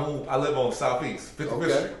 I live on Southeast,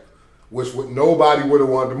 55th Street. Which nobody would have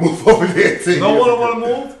wanted to move over there to. No one want to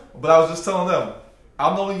move, but I was just telling them,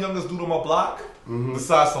 I'm the only youngest dude on my block.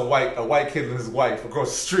 Besides a white kid and his wife across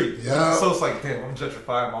the street. Yeah. So it's like, damn, I'm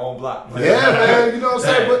gentrifying my own block. Yeah, man, you know what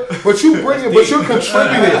I'm saying? But you're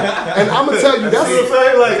contributing. And I'm going to tell you,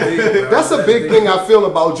 that's a big thing I feel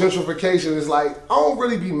about gentrification. Is like, I don't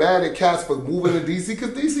really be mad at cats for moving to DC, because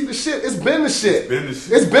DC the shit. It's been the shit.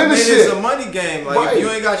 It's a money game. Like, if you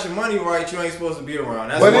ain't got your money right, you ain't supposed to be around.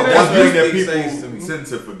 That's one what thing that people tend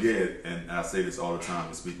to forget, and I say this all the time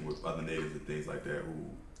when speaking with other natives and things like that who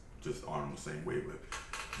just aren't on the same wavelength.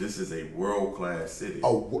 This is a world-class city.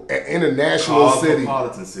 An international city.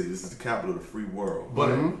 Cosmopolitan city. This is the capital of the free world.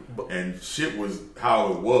 And shit was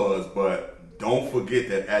how it was, but don't forget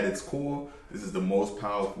that at its core, this is the most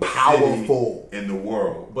powerful city in the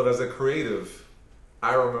world. But as a creative,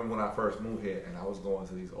 I remember when I first moved here and I was going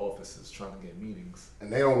to these offices trying to get meetings.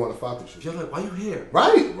 And they don't want to fuck with you. You're like, why you here?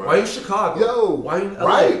 Right. Why you Chicago? Yo. Why you in LA?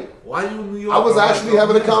 Right. Why you in New York? I was actually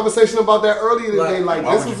having a conversation about that earlier today. Like,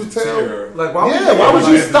 this was a tale. Like, why would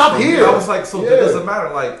you stop here? I was like, so it doesn't matter.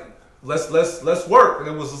 Like, let's work. And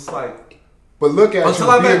it was just like. But look at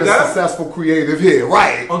you being a successful creative here,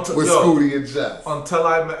 right? With Scooty and Jeff. Until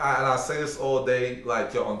I met, and I say this all day,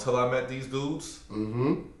 like, until I met these dudes,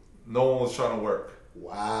 no one was trying to work.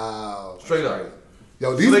 Wow. Straight up.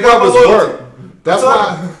 Yo, these brothers work. That's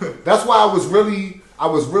why I was really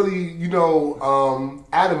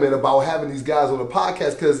adamant about having these guys on the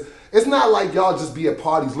podcast, because it's not like y'all just be at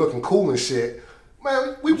parties looking cool and shit.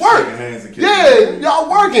 Man, we work. Y'all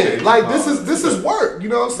working. Like, this is work. You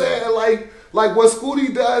know what I'm saying? And like what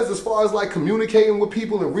Scooty does as far as like communicating with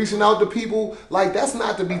people and reaching out to people, like, that's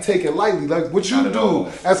not to be taken lightly. Like what you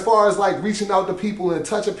do as far as like reaching out to people and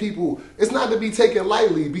touching people, it's not to be taken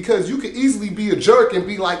lightly, because you could easily be a jerk and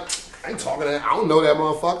be like, I ain't talking to that. I don't know that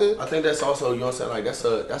motherfucker. I think that's also, you know what I'm saying,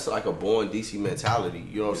 like that's like a born DC mentality.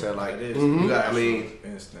 You know what I'm saying? Like, you got, I mean,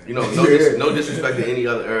 no disrespect to any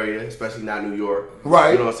other area, especially not New York.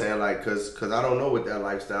 Right. You know what I'm saying? Like, cause I don't know what that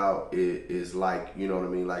lifestyle is like. You know what I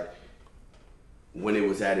mean? Like, when it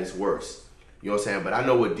was at its worst. You know what I'm saying? But I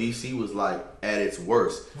know what DC was like at its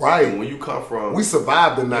worst. Right. And when you come from... We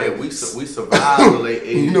survived the 90s. Yeah, we survived the late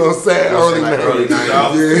 80s. You know what I'm saying? Early 90s.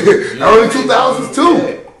 Yeah. Early 2000s too.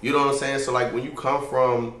 Yeah. You know what I'm saying? So like when you come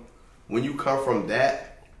from that,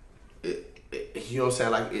 you know what I'm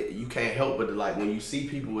saying? Like you can't help but to, like, when you see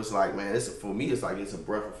people, it's like, man, for me, it's like it's a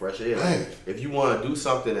breath of fresh air. Like, if you want to do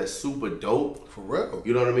something that's super dope, for real,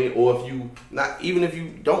 you know what I mean? Or even if you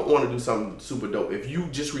don't want to do something super dope, if you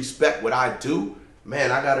just respect what I do,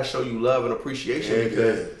 man, I gotta show you love and appreciation,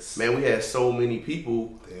 because man, we had so many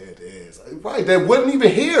people. There it is. Right, that wasn't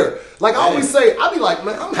even here. Like I always say, I be like,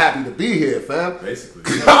 man, I'm happy to be here, fam.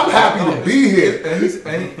 Basically, I'm happy to be here.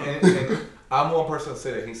 And I'm one person to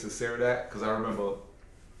say that he's sincere to that, because I remember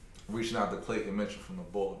reaching out to Clayton Mitchell from the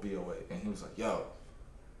Board BOA, and he was like, yo,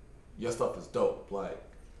 your stuff is dope. Like,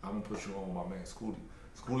 I'm going to put you on with my man Scooty.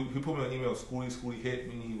 He put me an email, Scooty hit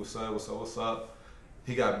me, he was like, what's up?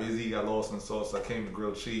 He got busy, he got lost in the sauce, so I came to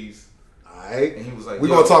grilled cheese. Alright. And he was like, we're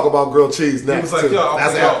going to talk about grilled cheese next. He was like, yo,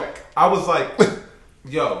 that's epic. I was like,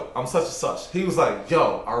 yo, I'm such and such. He was like,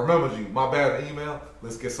 yo, I remembered you. My bad email,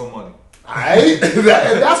 let's get some money. Alright,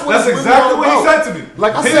 that's exactly what he said to me.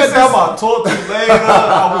 Like I he said, I'll talk to you later.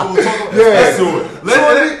 I will talk about let's do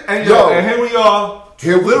it. And here we are.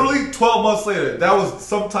 Literally 12 months later. That was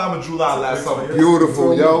sometime in July last summer.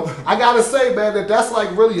 Beautiful, yo. I gotta say, man, that's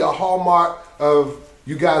like really a hallmark of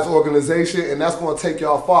you guys' organization, and that's gonna take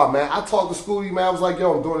y'all far, man. I talked to Scooty, man. I was like,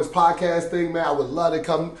 yo, I'm doing this podcast thing, man. I would love to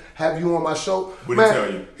come have you on my show. What did he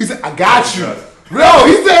tell you? He said, I got you. No,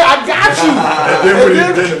 he said, I got you.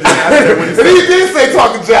 And he did say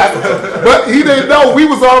talking Jasper, but he didn't know we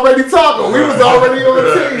was already talking. We was already on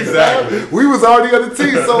the team. Exactly. Man. We was already on the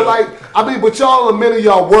team. So, like, I mean, but y'all are men of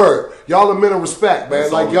y'all word. Y'all are men of respect, man.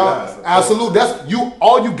 That's like, y'all, absolutely. That's you.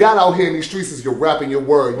 All you got out here in these streets is your rap and your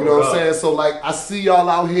word. You know what I'm saying? So, like, I see y'all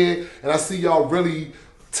out here, and I see y'all really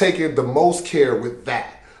taking the most care with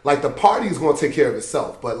that. Like, the party is going to take care of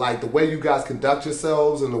itself, but, like, the way you guys conduct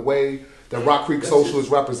yourselves and the way that Rock Creek Social is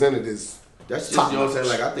represented is That's just, you know what I'm saying?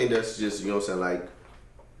 Like, I think that's just, you know what I'm saying? Like,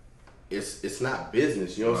 it's not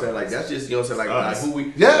business, you know what I'm saying? Like, that's just, you know what I'm saying? Like who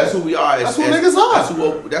we, that's who we are. That's who niggas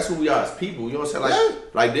are. That's who we are as people, you know what I'm saying?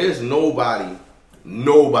 Like there's nobody,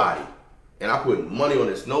 and I put money on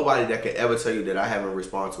this, nobody that could ever tell you that I haven't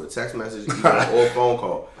responded to a text message or a phone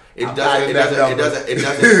call. It doesn't,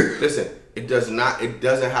 listen, it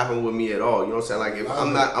doesn't happen with me at all. You know what I'm saying? Like, if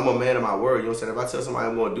I'm a man of my word, you know what I'm saying? If I tell somebody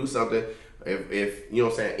I'm going to do something, if you know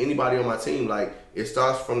what I'm saying, anybody on my team, like, it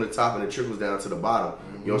starts from the top and it trickles down to the bottom.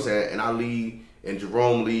 You know what I'm saying? And I lead, and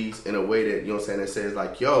Jerome leads in a way that, you know what I'm saying, that says,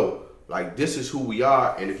 like, yo, like, this is who we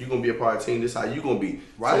are, and if you're going to be a part of the team, this is how you're going to be.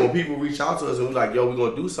 Right. So when people reach out to us and we're like, yo, we're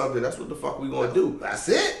going to do something, that's what the fuck we going to do. That's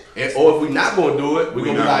it. And, or if we're not going to do it, we're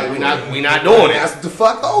going to be like, we're not doing it. That's the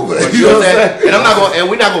fuck over. You know what I'm saying? And I'm not going, and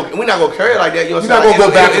we're not going to carry it like that. You know what I'm saying? You're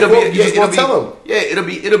not going to go back and forth. You just going to tell them. Yeah,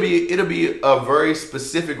 it'll be a very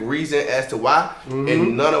specific reason as to why,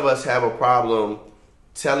 and none of us have a problem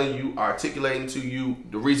telling you, articulating to you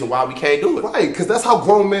the reason why we can't do it. Right, because that's how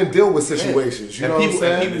grown men deal with situations. You know what I'm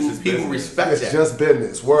saying? And people respect that. It's just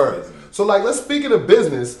business. Word. So, like, let's speak of the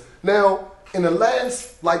business. Now, in the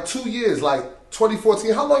last, like, 2 years, like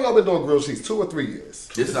 2014, how long y'all been doing Grilled Cheese? 2 or 3 years?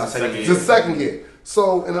 This is our second year. It's the second year.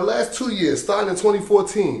 So, in the last 2 years, starting in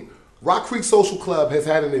 2014, Rock Creek Social Club has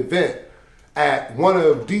had an event at one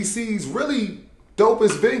of DC's really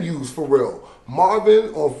dopest venues, for real.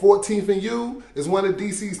 Marvin on 14th and U is one of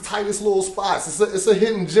DC's tightest little spots. It's a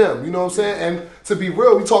hidden gem, you know what I'm saying? And to be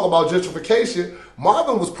real, we talk about gentrification.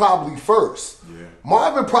 Marvin was probably first. Yeah.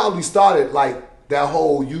 Marvin probably started like that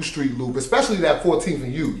whole U Street loop, especially that 14th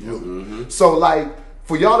and U. So like,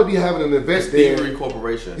 for y'all to be having an event there. Thievery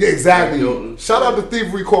Corporation. Yeah, exactly. Shout out to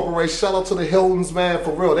Thievery Corporation. Shout out to the Hiltons, man.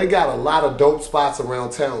 For real, they got a lot of dope spots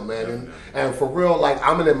around town, man. And for real, like,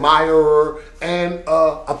 I'm an admirer and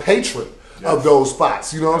a patron of those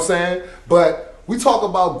spots. You know what I'm saying? But we talk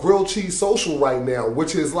about Grilled Cheese Social right now,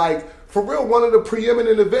 which is like, for real, one of the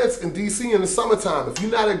preeminent events in DC in the summertime. If you're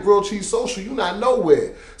not at Grilled Cheese Social, you're not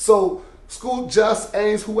nowhere. So, School, Just,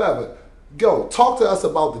 Ains, whoever, go, talk to us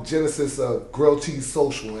about the genesis of Grilled Cheese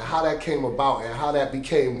Social and how that came about and how that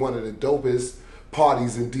became one of the dopest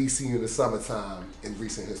parties in DC in the summertime in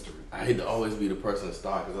recent history. I hate to always be the person to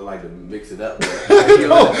start because I like to mix it up. But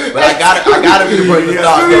I gotta be the person to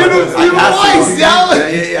start.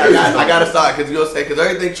 I gotta start because you know what I'm saying. Because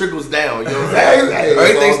everything trickles down. You know what I'm saying.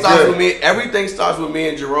 Everything starts with me. Everything starts with me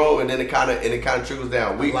and Jerome, and then it kind of trickles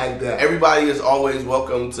down. We like that. Everybody is always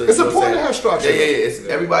welcome to. It's important to have structure. Yeah.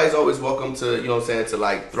 Everybody's always welcome to. You know what I'm saying, to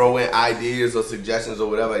like throw in ideas or suggestions or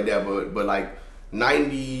whatever like that. But like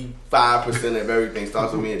 95% of everything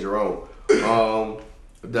starts with me and Jerome.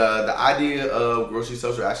 The idea of Grilled Cheese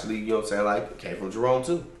Social actually, you know what I'm saying, like, came from Jerome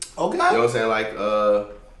too. Okay. You know what I'm saying? Like,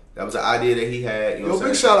 that was an idea that he had. You know what I'm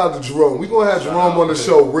saying? Big shout out to Jerome. We're going to have Jerome on the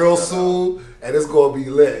show real soon, and it's going to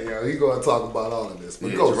be lit. You know, he's going to talk about all of this.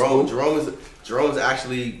 But Jerome's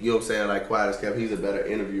actually, you know what I'm saying, like, quiet as kept. He's a better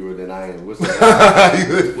interviewer than I am. What's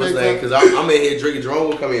that? Because I'm in here drinking. Jerome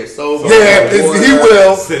will come in sober. Yeah, he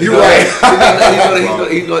will. You're right.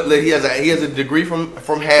 He has a degree from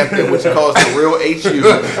Hampton, which he calls the real HU.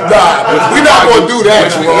 Nah, we're not going to do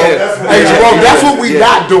that, Jerome. Hey, Jerome, that's what we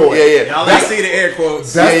not doing. Yeah. Y'all let's see the air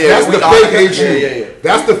quotes. That's the fake HU.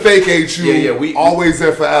 That's the fake HU. Yeah. We always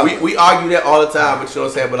and forever. We argue that all the time, but you know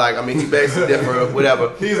what I'm saying. But like, I mean, he begs to differ or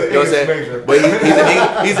whatever. He's an English major. But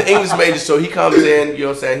he's an English major, so he comes in, you know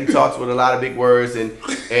what I'm saying, he talks with a lot of big words and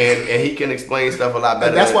he can explain stuff a lot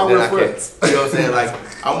better than I can. You know what I'm saying? Like,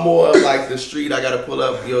 I'm more of like the street, I gotta pull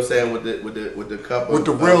up, you know what I'm saying, with the cup of, with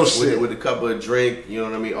the real shit. With the cup of drink, you know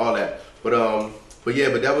what I mean, all that. But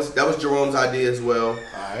that was Jerome's idea as well.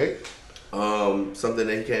 Alright. Something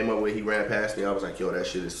that he came up with, he ran past me, I was like, yo, that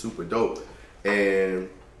shit is super dope. And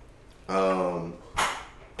I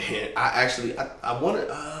actually, I want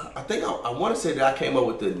to say that I came up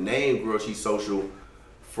with the name Grilled Cheese Social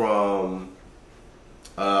from,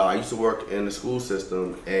 I used to work in the school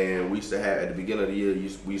system, and we used to have, at the beginning of the year,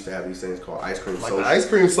 we used to have these things called Ice Cream Social. Like Ice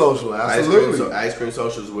Cream Social, absolutely. Ice Cream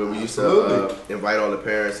Socials where we used to invite all the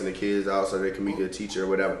parents and the kids out so they can meet their teacher or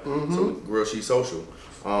whatever. So Grilled Cheese Social.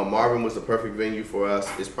 Marvin was the perfect venue for us.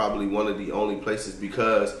 It's probably one of the only places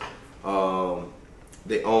because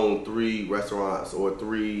they own 3 restaurants or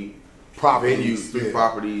 3 venues, 3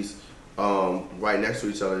 properties right next to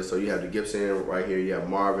each other. So you have the Gibson right here, you have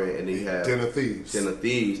Marvin, and then you have Den of Thieves.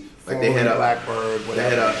 Like they had a Blackbird,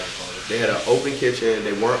 they had an open kitchen.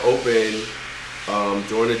 They weren't open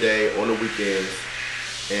during the day, on the weekends,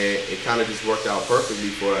 and it kind of just worked out perfectly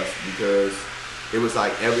for us because it was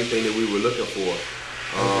like everything that we were looking for.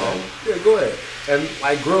 Yeah, go ahead. And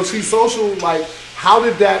like Grilled Cheese Social, like, how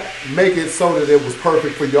did that make it so that it was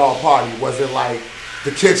perfect for y'all party? Was it like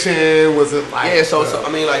the kitchen? Was it like I spoke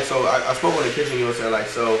on the kitchen. You know what I'm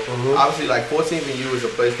saying? Obviously, like 14th and U is a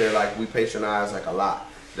place that like we patronize like a lot.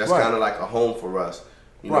 That's kind of like a home for us.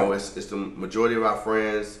 You know, it's the majority of our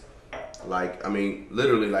friends. Like, I mean,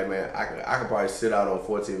 literally, like, man, I could probably sit out on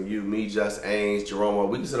 14th U, me, Just Ains, Jerome,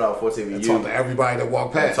 we can sit out on 14th and U. Talk to everybody that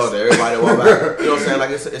walk past. Talk to everybody that walk past. You know what I'm saying?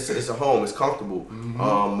 Like, it's a home. It's comfortable.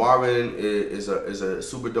 Marvin is a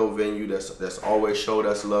super dope venue that's always showed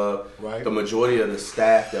us love. Right. The majority of the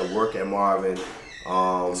staff that work at Marvin.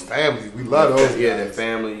 It's family. We love those. Yeah, they're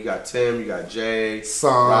family. You got Tim, you got Jay,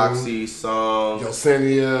 Sung, Roxy, Sung,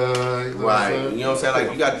 Yosenia. Right. You know what I'm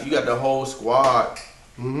saying? Like, you got the whole squad.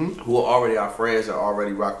 Who are already our friends and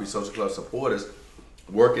already Rock Creek Social Club supporters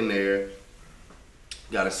working there.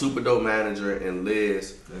 Got a super dope manager in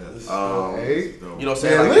Liz. Hey. You know what I'm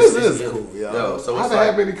saying? Yeah, like, Liz is cool, yo. So I haven't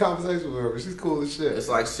had many conversations with her, but she's cool as shit. It's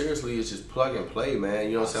like, seriously, it's just plug and play, man.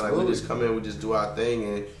 You know what I'm saying? Like, we just come in, we just do our thing,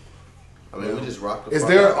 and I mean, we just rock the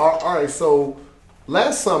fuck out. All right, so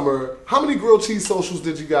last summer, how many grilled cheese socials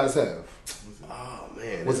did you guys have?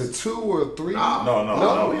 Man, was it 2 or 3?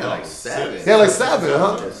 No. We had like 7. Yeah, like 7,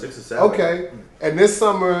 huh? Yeah, 6 or 7. Okay. And this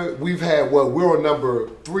summer we've had we're on number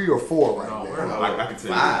 3 or 4 right now. I can tell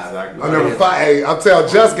you exactly. On number 5. Hey, I'm telling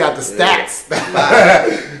you, Just got the stats.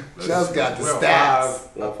 Just got the stats.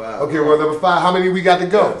 5. Okay, we're on number 5. How many we got to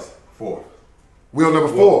go? 4. We're on number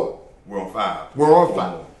 4. We're on 5. We're on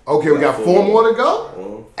 5. Okay, we got 4 more to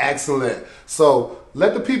go? Excellent. So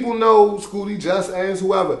let the people know, Scooty, Just Ains,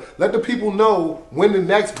 whoever, let the people know when the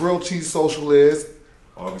next grilled cheese social is.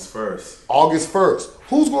 August 1st. August 1st.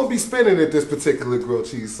 Who's going to be spinning at this particular grilled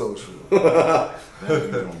cheese social?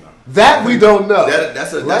 That we don't know.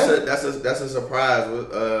 That's a surprise.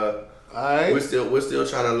 All right. We're still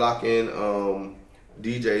trying to lock in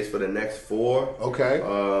DJs for the next 4. Okay.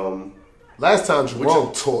 Last time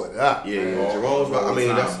Jerome tore it up. Yeah, Jerome's. I mean,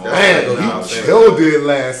 man, he killed it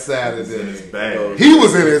last Saturday. He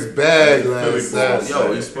was in his bag last Saturday.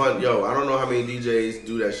 Yo, he spun. Yo, I don't know how many DJs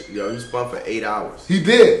do that shit. Yo, he spun for 8 hours. He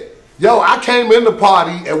did. Yo, I came in the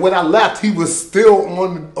party, and when I left, he was still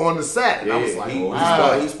on the set. And I was like,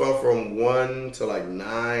 wow. He spun from 1 to like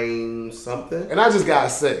 9 something. And I just gotta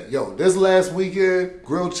say, yo, this last weekend,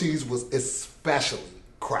 grilled cheese was especially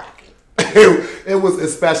cracking. It was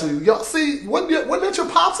especially, yo, see, wasn't that your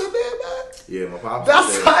pops in there, man? Yeah, my pops.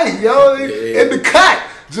 That's tight, yo. In the cut,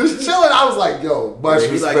 just chilling. I was like, yo, much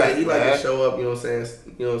respect. He like to show up, you know what I'm saying?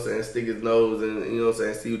 You know what I'm saying? Stick his nose and, you know what I'm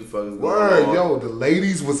saying? See what the fuck is going on. Yo, the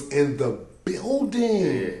ladies was in the building.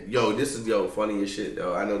 Yeah. Yo, this is funny as shit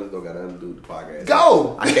though. I know this don't got nothing to do with the podcast.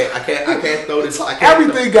 Go. I can't throw this.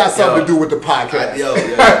 Everything got something to do with the podcast.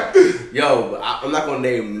 I'm not gonna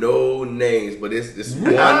name no names, but this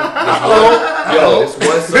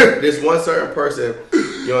one certain person,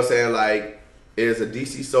 you know what I'm saying, like, is a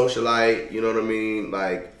DC socialite, you know what I mean,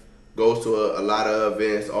 like, goes to a lot of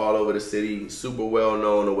events all over the city, super well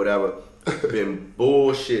known or whatever, been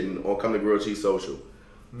bullshitting on Come to Grilled Cheese Social.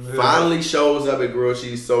 Yeah. Finally shows up at Grilled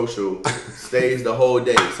Cheese Social, stays the whole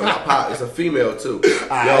day. So my pop, it's a female too.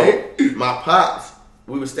 Yo, my pops,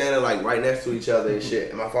 we were standing like right next to each other and shit.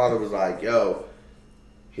 And my father was like, yo,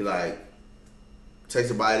 he like takes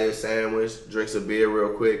a bite of his sandwich, drinks a beer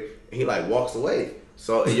real quick, and he like walks away.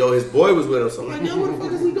 So, and yo, his boy was with him. So I'm like, yo, where the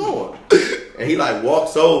fuck is he going? And he like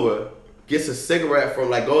walks over, gets a cigarette from,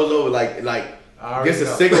 like, goes over like gets a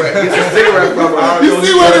cigarette from her. You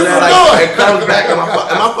see where this is going? And comes back, and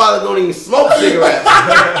my father don't even smoke cigarettes. So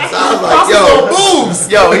I was like, yo, boobs.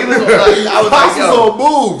 Yo, he was like, I was like, yo,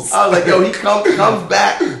 boobs. I was like, yo, he comes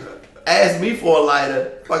back, asks me for a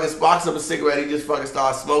lighter, fucking sparks up a cigarette. He just fucking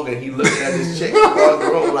starts smoking. He looking at this chick across the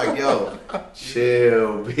room like, yo,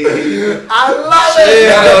 chill, B. I love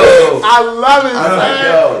it. I love it. I was like,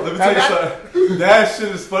 yo, let me tell you something. That shit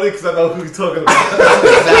is funny because I know who you're talking about.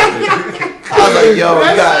 Exactly. I was like, yo,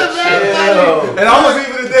 you gotta chill. And I wasn't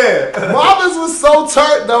even there. Marvin's was so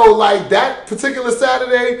turned though. Like that particular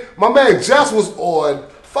Saturday, my man Jess was on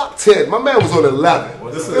 10. My man was on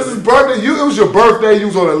 11. This is birthday. It was your birthday. You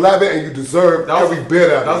was on 11, and you deserved every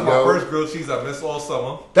bit of it. That was my first grilled cheese I missed all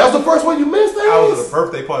summer. That was the first one you missed. I was at a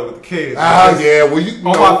birthday party with the kids. Yeah. Well, you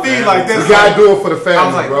on my feed like this. You gotta do it for the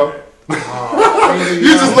family, like, bro. You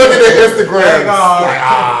just looking at Instagram.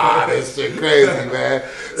 Like, this shit crazy, man.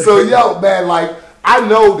 So, yo, man, like, I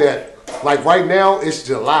know that, like, right now it's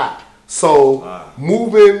July. So,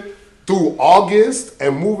 moving through August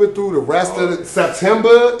and moving through the rest of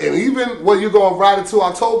September, and even you're gonna ride it to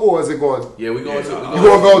October, or is it going? Yeah, we're going to. You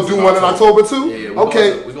gonna go do one in October too? Yeah,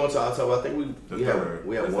 okay. We're going to October. I think we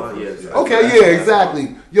have one. Yeah. Okay, yeah,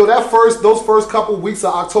 exactly. Yo, those first couple weeks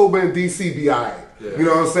of October in DC be alright. Yeah. You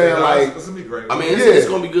know what I'm saying? Like, it's gonna be great. I mean, it's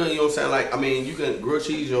gonna be good. You know what I'm saying? Like, I mean, you can grilled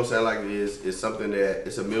cheese. You know what I'm saying? Like, is something that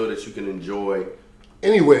it's a meal that you can enjoy.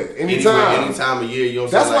 Anywhere, anytime. Any time of year, you know what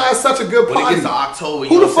I'm That's saying? why it's such a good party. When it gets to October,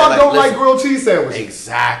 who the fuck don't like grilled cheese sandwiches?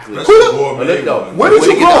 Exactly. Where did you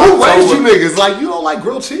grow? Who raised you niggas? Like, you don't like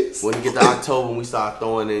grilled cheese? When you get to October, when we start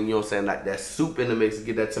throwing in, you know what I'm saying, like that soup in the mix to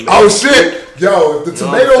get that tomato. Oh shit, yo! If the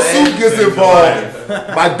tomato soup gets involved,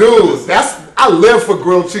 my dude, I live for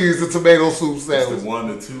grilled cheese and tomato soup sandwich. It's the 1,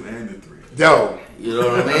 the 2, and the 3. Yo, you know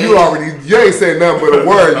what I mean? You ain't saying nothing but a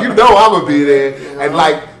word. You know I'ma be there, and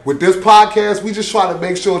like. With this podcast, we just try to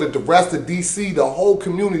make sure that the rest of DC, the whole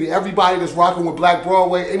community, everybody that's rocking with Black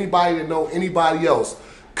Broadway, anybody that know anybody else,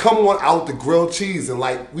 come on out to grilled cheese. And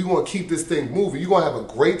like, we want to keep this thing moving. You're going to have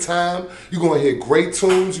a great time. You're going to hear great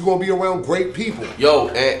tunes. You're going to be around great people. Yo,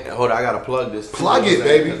 and hold on, I got to plug this. Plug it,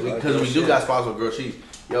 baby. Because we do got sponsors with grilled cheese.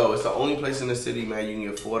 Yo, it's the only place in the city, man, you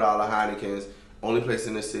can get $4 Heinekens. Only place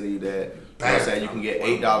in the city that, you know what I'm saying, you can get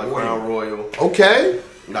 $8 Crown Royal. Okay.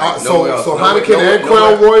 So Heineken and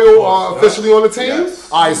Crown Royal are officially on the team? Yes.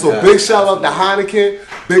 All right, so big shout out to Heineken.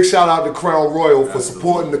 Big shout out to Crown Royal for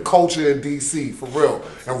supporting the culture in D.C., for real.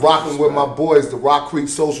 And rocking with my boys, the Rock Creek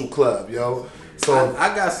Social Club, yo. So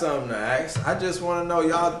I got something to ask. I just want to know,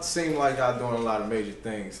 y'all seem like y'all doing a lot of major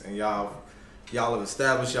things, and y'all have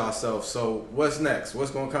established yourselves. So what's next?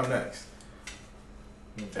 What's going to come next?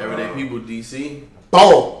 Everyday People DC.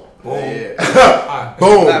 Boom. Boom. Yeah.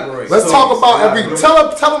 Boom. Let's talk about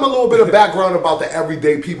tell them a little bit of background about the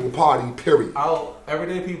Everyday People Party, period.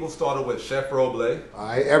 Everyday People started with Chef Roble. All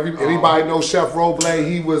right. Anybody know Chef Roble?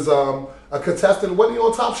 He was a contestant. Wasn't he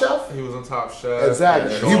on Top Chef? He was on Top Chef.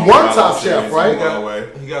 Exactly. He won Top Chef, right?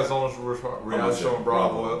 He got his own reality show on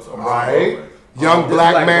Bravo. All right. Young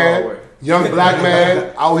black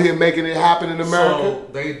man out here making it happen in America. So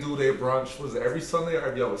they do their brunch. Was it every Sunday or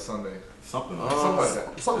every other Sunday? Something like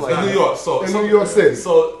that. Something like that. In New York. In New York City.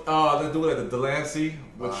 So they do it at the Delancey,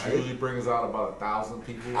 which usually brings out about 1,000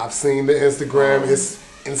 people. I've seen the Instagram. It's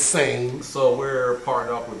insane. So we're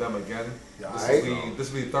partnered up with them again. This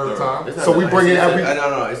will be the third time. So we bring in every.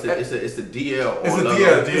 No. It's the DL. It's the DL.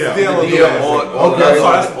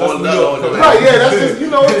 Right. Yeah. That's just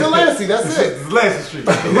it's Delancey. That's it. Delancey Street.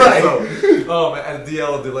 Right. So, at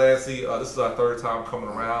DL Delancey, this is our third time coming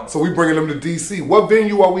around. So we bringing them to DC. What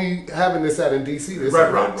venue are we having this at in DC? This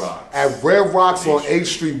Red Rocks. At Red Rocks on H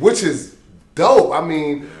Street, which is dope. I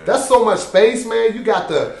mean, that's so much space, man. You got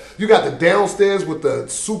the downstairs with the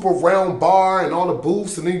super round bar and all the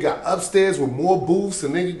booths, and then you got upstairs with more booths,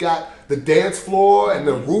 and then you got the dance floor and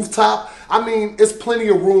the rooftop. I mean, it's plenty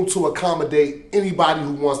of room to accommodate anybody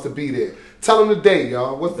who wants to be there. Tell them the date,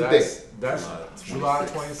 y'all. What's the date? That's July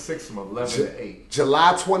 26th from 11 to 8.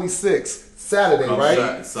 July 26th. Saturday,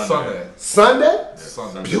 right? Sunday.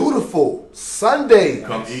 Sunday? Beautiful. Sunday.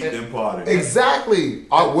 Come eat and party. Exactly.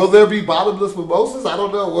 Will there be bottomless mimosas? I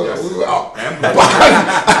don't know.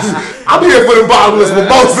 I'm here for the bottomless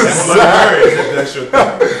mimosas.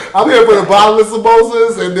 I'm here for the bottomless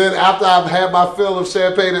mimosas, and then after I've had my fill of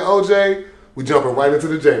champagne and OJ, we jumping right into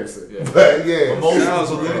the Jameson. Yeah. But yeah. Mimosas,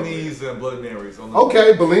 Bellinis, and Bloody Marys.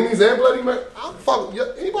 Okay, Bellinis and Bloody Marys.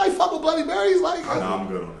 Anybody fuck with Bloody Marys? Like, I'm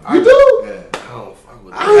good on it. You do? Yeah. I don't fuck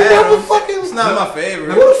with it. I ain't never fucking. It's not my favorite.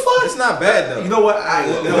 What the fuck? It's not bad though. You know what? I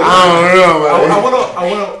don't know.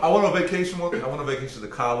 I went on vacation. I went on vacation to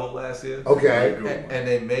Cabo last year. Okay. And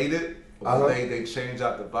they made it. They changed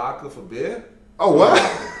out the vodka for beer. Oh what?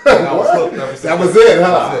 That was it,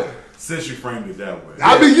 huh? Since you framed it that way.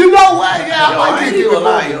 I mean, you know what? Yeah, I might give you a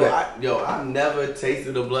lie. I never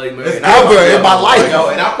tasted a Bloody Mary. Ever in my life.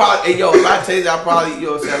 And I probably, if I taste it, I probably,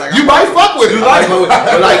 like. You might fuck with it.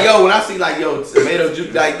 But like, when I see tomato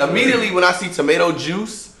juice, like immediately when I see tomato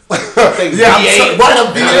juice, I think V8.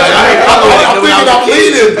 I'm thinking I'm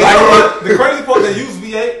leading. The crazy part, they use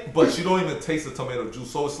V8, but you don't even taste the tomato juice.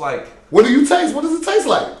 So it's like. What do you taste? What does it taste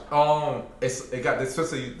like?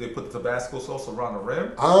 They put the Tabasco sauce around the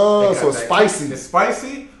rim. Oh, so it's spicy. It's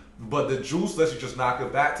spicy, but the juice lets you just knock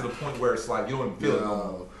it back to the point where it's like you don't even feel it no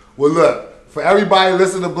more. Well, look, for everybody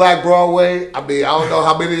listening to Black Broadway, I mean, I don't know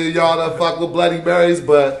how many of y'all that fuck with Bloody Marys,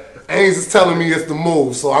 but Ains is telling me it's the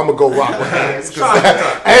move, so I'm gonna go rock with Ains.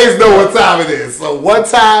 Ains know what time it is. So one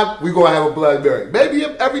time we gonna have a Bloody Mary. Maybe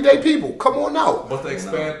Everyday People, come on out. But to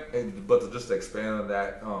expand on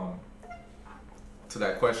that, to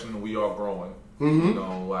that question, we are growing. You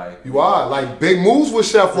know, like You are like big moves with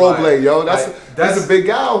Chef Roble, yo. That's a big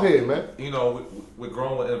guy out here, man. You know, we're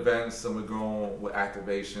growing with events and we're growing with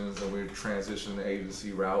activations and we're transitioning the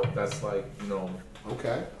agency route. That's like, you know,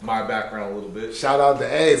 okay, my background a little bit. Shout out to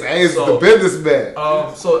Ace. Ace is the businessman.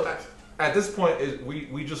 So at this point,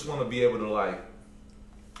 we just want to be able to like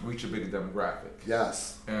reach a bigger demographic.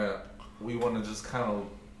 Yes. And we want to just kind of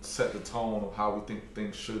set the tone of how we think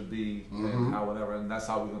things should be and how whatever, and that's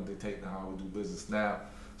how we're going to dictate how we do business now.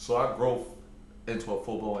 So our growth into a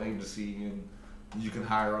full-blown agency, and you can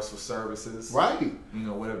hire us for services, right? You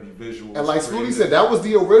know, whatever you visual. And like Scooty said, that was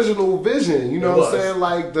the original vision. You know what I'm saying?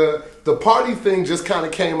 Like the party thing just kind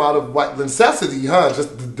of came out of what necessity, huh?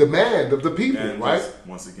 Just the demand of the people, and right?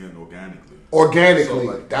 Once again, Organically, So,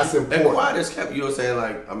 like, that's important. And quiet as kept, you know what I'm saying?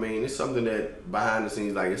 Like, I mean, it's something that behind the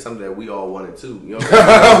scenes, like, it's something that we all wanted too. You know what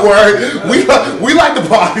I'm saying? Word. We like the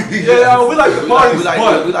party. Yeah, we like the party. we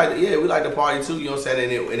like the party too. You know what I'm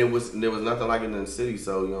saying? And it was there was nothing like it in the city.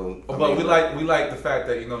 So you know, but we like the fact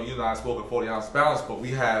that you know I spoke at 40 ounce bounce, but we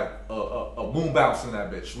have a moon bounce in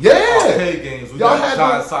that bitch. We got arcade games. We Y'all got had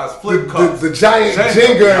giant size flip cups, the giant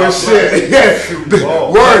Jenga and shit. Yeah,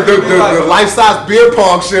 the life size beer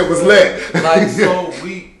pong shit was lit. Like so,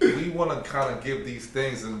 we want to kind of give these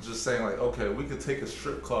things and just saying like, okay, we could take a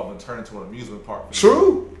strip club and turn it into an amusement park.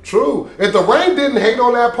 True. If the rain didn't hate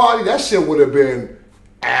on that party, that shit would have been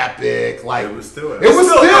epic. Like it was still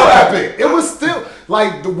epic. It was still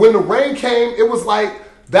like when the rain came, it was like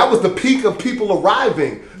that was the peak of people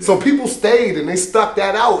arriving. Yeah. So people stayed and they stuck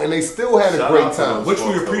that out and they still had a great time, which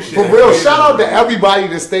we appreciate. For real, shout out to everybody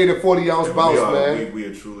that stayed at 40 ounce bounce, man. We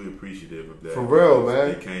are truly appreciative of that. For real,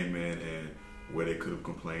 man. They came in and where they could have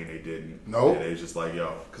complained, they didn't. Nope. And they just like,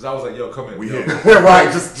 yo. Because I was like, yo, come in. We here. Right,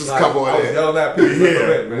 just like, come on in. I was yelling at people.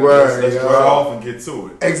 Yeah. Man. Let's square off and get to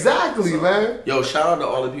it. Exactly, man. Yo, shout out to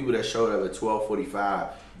all the people that showed up at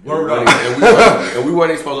 12:45. Word up. And we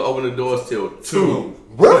weren't supposed to open the doors till 2.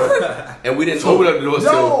 What? And we didn't open up the doors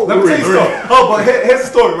till Let me tell you something. Oh, but here's the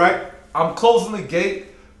story, right? I'm closing the gate.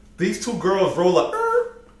 These two girls roll up.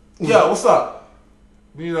 Yo, what's up?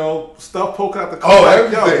 You know, stuff poking out the car. Oh,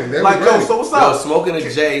 everything. Yo, so what's up? Yo, smoking a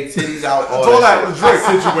J, titties out, all All that that drink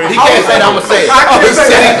situation. He can't say that, I'm going to say it.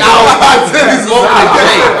 Titties out, titties Smoking a J.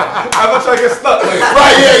 I'm not trying to get stuck. Like,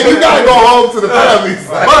 right, yeah, you gotta go home to the family.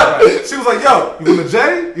 But she was like, yo, you want a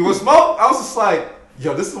J? You want to smoke? I was just like,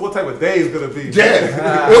 yo, this is what type of day it's going to be.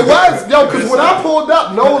 Yeah, it was. Yo, because when I pulled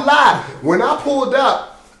up, no lie, when I pulled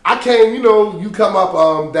up, I came, you know, you come up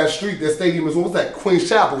that street, that stadium is, what was that,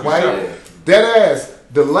 Queens Chapel, right? Chapel. Dead ass.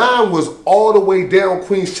 The line was all the way down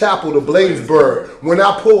Queens Chapel to Bladensburg when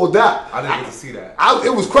I pulled up. I didn't get to see that.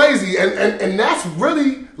 It was crazy. And that's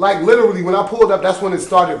really, like literally, when I pulled up, that's when it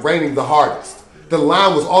started raining the hardest. The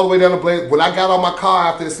line was all the way down to Blades. When I got on my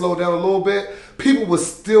car after it slowed down a little bit, people were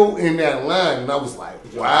still in that line. And I was like,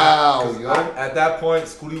 wow, yo. At that point,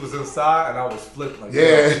 Scooty was inside and I was flipped. Like,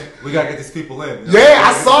 yeah. We got to get these people in. You know? Yeah,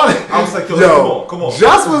 I saw that. I was like, yo, come on.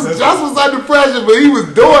 Just was under pressure, but he was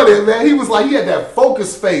doing it, man. He was like, he had that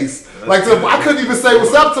focus face. Like, I couldn't even say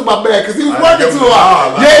what's up to my man because he was working too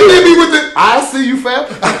hard. Yeah, he hit me with the, I see you, fam.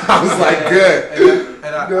 I was like, good. And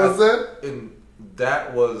you know what I'm saying? And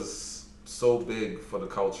that was so big for the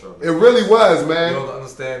culture. It really was, man. You don't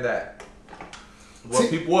understand that.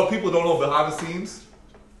 What people don't know behind the scenes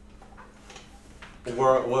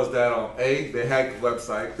was that they hacked the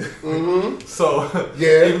website. So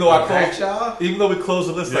yeah, even though we closed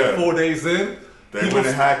the list like 4 days in, they went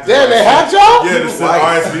and hacked. Yeah, they hacked y'all. Yeah, they said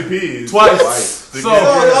RSVPs twice. So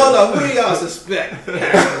hold on, who do y'all suspect? Well,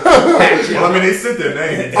 I mean, they sent their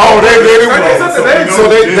names. Oh, they sent their names, so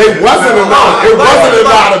they wasn't anonymous. It wasn't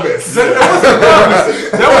anonymous.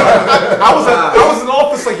 I was in the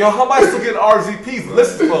office like, yo, how am I still getting RSVPs? The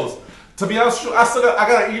list is closed. To be honest, I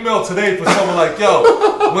got an email today for someone like, yo,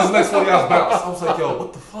 when's the next 40 hours bounce? I was like, yo,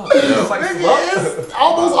 what the fuck? It's like, it's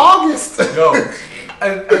almost August. Yo,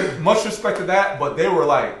 and much respect to that, but they were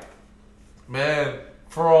like, man,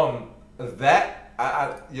 from that,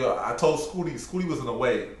 I told Scooty was in the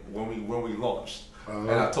way when we launched.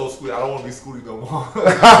 And I told Scooty, I don't want to be Scooty no more.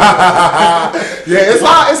 Yeah, it's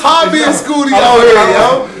hard being Scooty out here,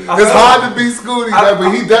 yo. It's hard to be Scooty, man,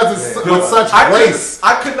 but he does it with such grace.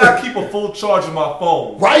 I could not keep a full charge of my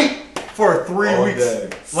phone. Right. For 3 weeks. Day.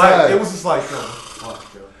 Like, it was just like,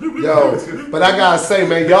 yo, but I gotta say,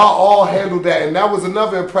 man, y'all all handled that, and that was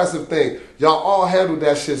another impressive thing. Y'all all handled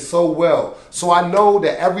that shit so well. So I know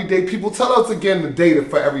that everyday people, tell us again the date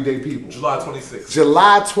for everyday people. July 26th.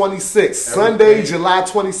 July 26th. Sunday, July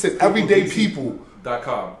 26th.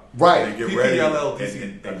 Everydaypeople.com. Right. And get ready. PPLL,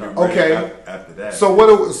 And get ready Okay. after that.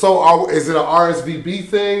 So is it an RSVP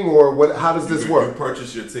thing or what? How does this You work?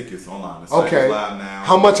 purchase your tickets online. The site Okay. is live now.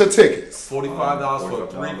 How much are tickets? $45 for a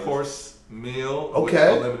 $45. 3-course meal Okay.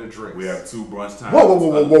 with unlimited drinks. We have 2 brunch times. Whoa.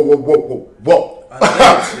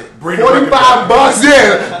 Bring the record $45 back.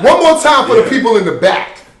 yeah. One more time for the Yeah. people in the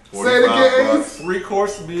back. Say it again. $45.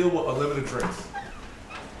 3-course meal with unlimited drinks.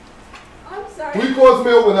 I'm sorry. 3-course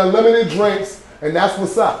meal with unlimited drinks, and that's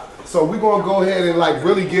what's up. So we're gonna go ahead and like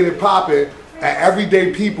really get it popping at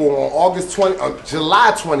Everyday People on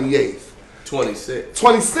July 28th. 26.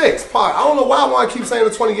 26th, part. I don't know why I want to keep saying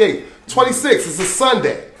the 28th. 26th, it's a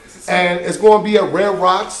Sunday. And it's going to be at Red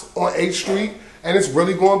Rocks on 8th Street. And it's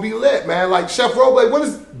really going to be lit, man. Like, Chef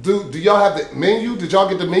Roble, do y'all have the menu? Did y'all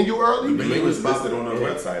get the menu early? The menu is listed on our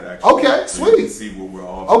website, actually. Okay, So you can sweet. see what we're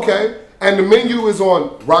offering. Okay. And the menu is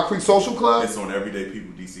on Rock Creek Social Club? It's on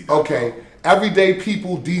everydaypeopledc.com. Okay.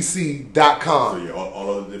 Everydaypeopledc.com. So yeah,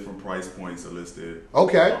 all of the different price points are listed.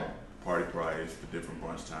 Okay. Party price, the different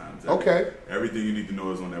brunch times. Okay. Everything you need to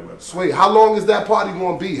know is on that website. Sweet. How long is that party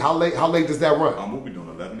going to be? How late does that run? We'll be doing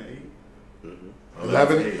 11 to 8.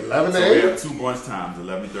 11 to So 8? we have 2 brunch times,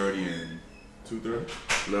 11:30 and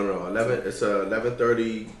 2:30. No, 11. It's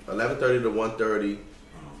 11:30 to 1:30.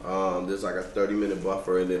 There's like a 30-minute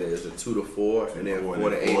buffer, and then there's a 2 to 4, and then 4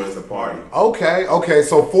 to 8 is the party. Okay.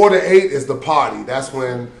 So 4 to 8 is the party. That's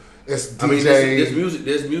when it's DJ. I mean,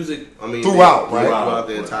 there's music. I mean, Throughout, right? Throughout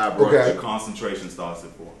the entire brunch. Okay. The concentration starts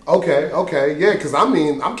at 4. Okay, yeah, because I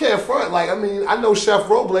mean, I can't front. Like, I mean, I know Chef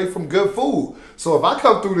Roble from Good Food. So if I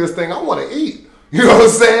come through this thing, I want to eat. You know what I'm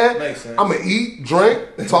saying? Makes sense. I'm going to eat, drink,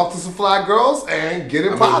 talk to some fly girls, and get it I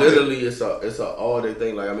mean, popping. literally, it's a all day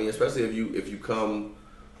thing. Like, I mean, especially if you come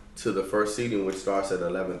to the first seating, which starts at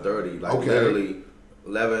 11:30. Like, Okay. literally,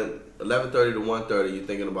 11:30 to 1:30. You're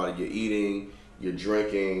thinking about it. You're eating, you're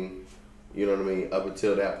drinking. You know what I mean? Up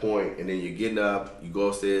until that point, and then you're getting up. You go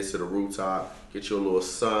upstairs to the rooftop, get your little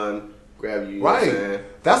sun, grab you. You know what I'm Right. saying?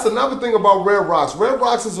 That's another thing about Red Rocks. Red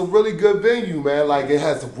Rocks is a really good venue, man. Like, it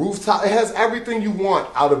has the rooftop. It has everything you want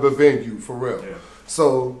out of a venue, for real. Yeah.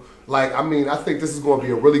 So, like, I mean, I think this is going to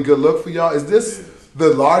be a really good look for y'all. Is this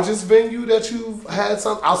the largest venue that you've had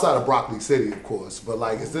outside of Broccoli City, of course? But,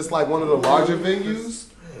 like, is this, like, one of the larger venues?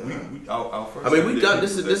 Our first I mean, we done Everyday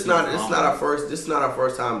this. People It's not our first. This is not our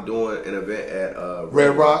first time doing an event at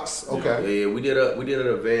Red Rocks? Okay. Yeah, we did an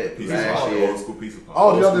event Pizza last party, year. old school pizza party.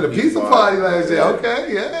 Oh, y'all did a pizza party last year. Yeah.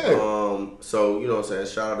 Okay, yeah. So you know what I'm saying.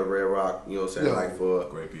 Shout out to Red Rock. You know what I'm saying. Yeah. Like for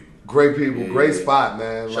Great people. Great people. Yeah, Great yeah. spot,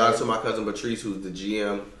 man. shout out to my cousin Patrice, who's the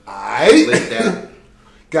GM. Aight. Lit that.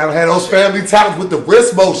 Gotta have those family ties with the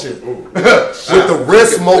wrist motion. With the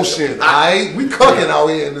wrist motion. Aight. We cooking out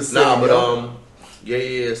here in the city. Nah, but yo.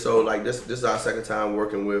 yeah. So like this is our second time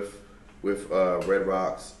working with Red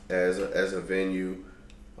Rocks as a venue.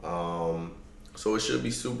 So it should be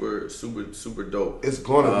super dope. It's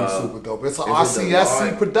gonna be super dope. It's an is it the RCSC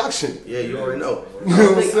large- production. Yeah, you already know. You know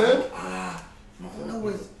what I'm saying? I don't know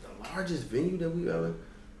what's the largest venue that we've ever.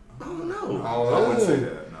 I don't know. I wouldn't say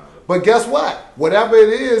that. No. But guess what? Whatever it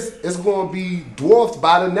is, it's gonna be dwarfed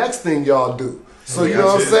by the next thing y'all do. So you know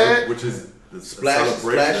what I'm saying? Which is the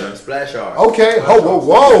Splash Yard. Okay,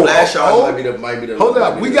 whoa. Splash Yard Oh, might be the. hold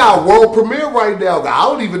up, we got a world premiere right now. I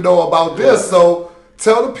don't even know about this. So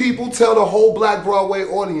tell the people, tell the whole Black Broadway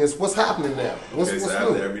audience what's happening now. What's so new?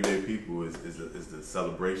 after Everyday People is the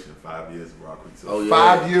celebration, 5 years of Rock Creek Social. Oh, yeah.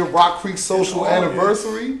 5-year Rock Creek social In August.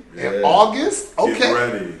 anniversary in Yeah. August. Okay, Get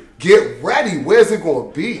ready. Get ready. Where's it gonna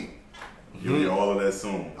be? You'll hear all of that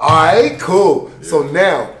soon. All right, cool. So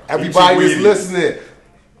now, everybody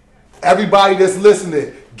that's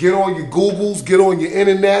listening, get on your Googles, get on your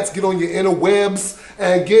internets, get on your interwebs,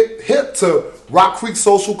 and get hip to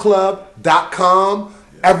rockcreekSocialClub.com,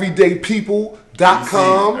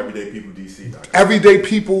 everydaypeople.com. EveryDayPeopleDC.com. Everyday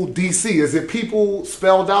People DC. Is it people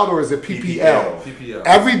spelled out or is it PPL? PPL.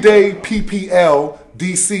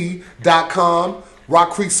 EverydayPPLDC.com,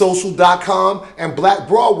 RockCreekSocial.com, and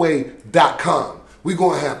BlackBroadway.com. We're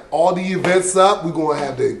going to have all the events up. We're going to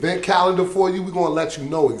have the event calendar for you. We're going to let you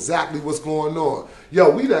know exactly what's going on. Yo,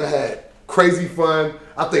 we done had crazy fun.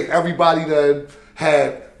 I think everybody done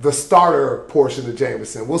had the starter portion of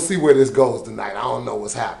Jameson. We'll see where this goes tonight. I don't know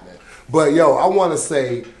what's happening. But, yo, I want to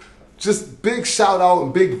say just big shout out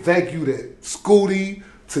and big thank you to Scooty,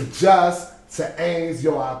 to Just, to Ames.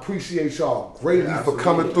 Yo, I appreciate y'all greatly for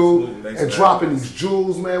coming through Thanks and for dropping having these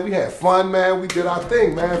jewels, man. We had fun, man. We did our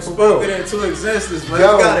thing, man. For Spoke it real. into existence, man.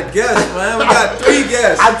 Yo. We got a guest, man. We got 3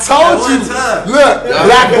 guests. I told at you. one time. Look,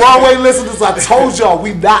 Black Broadway listeners, I told y'all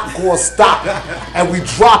we not going to stop. And we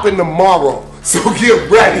dropping tomorrow. So get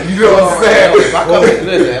ready, you know what I'm saying? If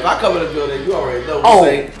I come in the building, you already know.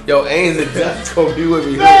 Say, yo, Ains and Just gonna be with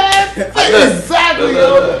me. Man, exactly,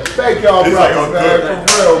 yo. Thank y'all, brothers, man.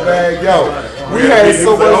 For real, man. Yo, we had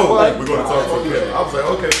so much fun. We're gonna talk to him. I was like,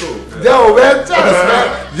 okay, cool. Yo, man, Just,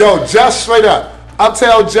 man. Yo, Just straight up. I'll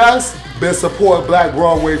tell Just, been supporting Black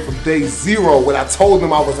Broadway from day zero when I told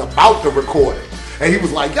him I was about to record it. And he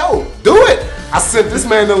was like, yo, do it. I sent this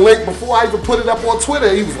man the link before I even put it up on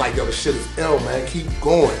Twitter. He was like, yo, this shit is ill, man. Keep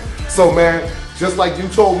going. So, man, just like you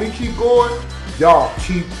told me keep going, y'all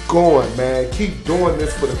keep going, man. Keep doing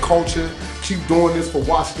this for the culture. Keep doing this for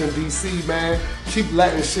Washington, D.C., man. Keep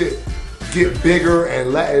letting shit get bigger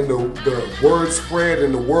and letting the word spread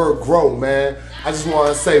and the word grow, man. I just want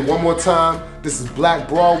to say one more time, this is Black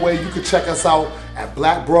Broadway. You can check us out at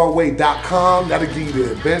blackbroadway.com. That'll give you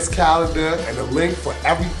the events calendar and the link for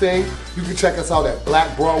everything. You can check us out at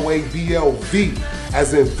Black Broadway BLV,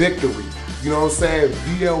 as in victory. You know what I'm saying?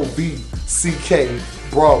 BLVCK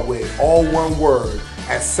Broadway, all one word,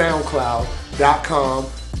 at soundcloud.com.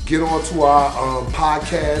 Get onto our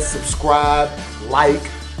podcast, subscribe, like,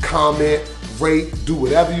 comment, rate, do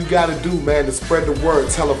whatever you gotta do, man, to spread the word.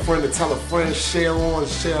 Tell a friend to tell a friend, share on,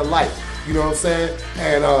 share like. You know what I'm saying?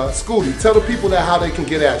 And Scooty, tell the people that how they can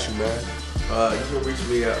get at you, man. You can reach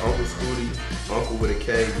me at Uncle Scooty, Uncle with a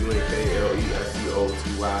K,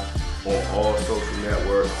 UNKLESCOTY, on all social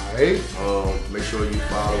networks. All right. Make sure you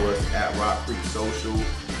follow us at Rock Creek Social.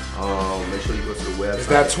 Make sure you go to the website. Is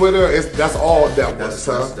that Twitter? That's all that was,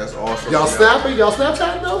 huh? That's all. Y'all snapping? Y'all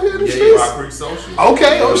Snapchatting out here in the Yeah, streets? Rock Creek Social.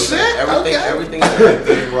 Okay, oh shit. Everything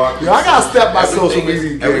Rock Creek Yo, I gotta step my Everything social is-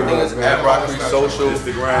 media. everything is at Rock Creek Social.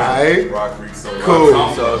 Instagram. Alright. Rock Creek Social. Cool.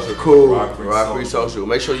 Cool. Rock Creek Social.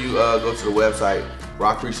 Make sure you go to the website,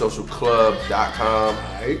 rockcreeksocialclub.com.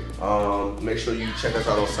 Alright. Make sure you check us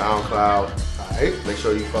out on SoundCloud. Alright. Make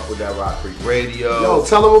sure you fuck with that Rock Creek Radio. Yo,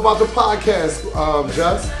 tell them about the podcast,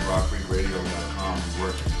 Just. RockCreekRadio.com. We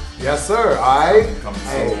working. Yes, sir. Alright.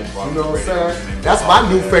 Hey, you know what I'm saying? That's my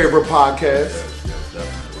new favorite podcast. Yes,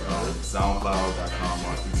 definitely. SoundCloud.com,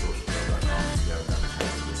 RockCreekSocialClub.com. If you haven't got a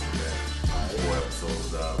chance to listen to that, 4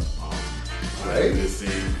 episodes up. Alright. This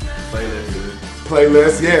scene, playlist.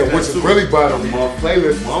 Playlist, yeah, which is really buttery. Playlist.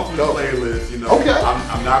 Playlist. Monthly Dope. playlist, you know. Okay.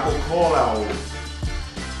 I'm not going to call out,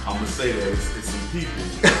 I'm going to say that it's some people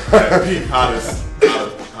that peep how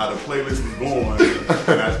the playlist was going.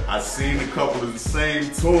 And I seen a couple of the same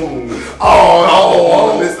tunes.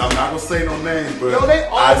 On the list. I'm not going to say no names, but No, they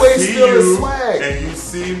I always see steal the you, swag. and you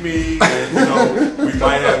see me, and you know, we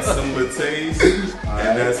might have similar tastes,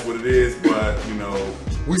 and that's what it is, but you know,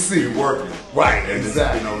 We see. we're working. Right, And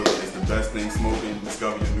exactly. it's, you know, it's the best thing smoking.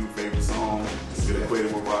 Discover your new favorite song. Get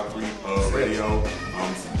acquainted with Rock Creek Radio.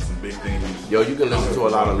 Some big things. Yo, you can listen to a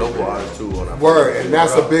lot of local artists too on our Word, and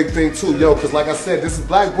that's a big thing too, yo, because like I said, this is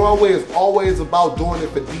Black Broadway is always about doing it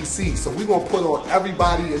for DC. So we're going to put on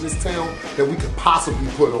everybody in this town that we could possibly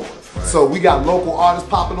put on. So we got local artists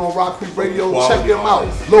popping on Rock Creek Radio. Check them out.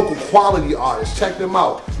 Local quality artists. Check them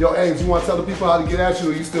out. Yo, Ames, you want to tell the people how to get at you,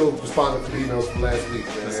 or you still responding to the emails from last week,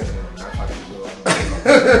 man?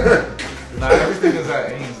 Nah, everything is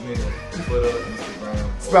at Ames Neal. Twitter,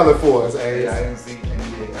 Instagram. Spell it for us, Ames.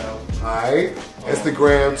 AIMZNEAL. Alright.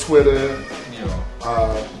 Instagram, Twitter, You know.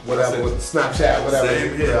 whatever, Snapchat, whatever.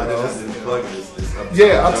 Same here. I just plug this.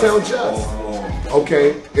 Yeah, Uptown Just.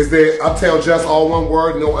 Okay. Is there Uptown Just all one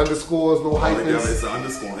word, no underscores, no hyphens? It's an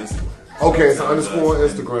underscore on Instagram. Okay, it's an underscore on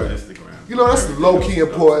Instagram. You know, that's low-key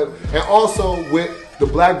important. And also with the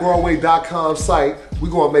blackbroadway.com site, we're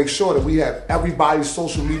going to make sure that we have everybody's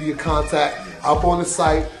social media contact up on the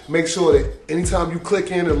site. Make sure that anytime you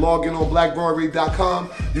click in and log in on blackbroadway.com,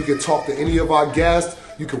 you can talk to any of our guests.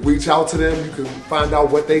 You can reach out to them. You can find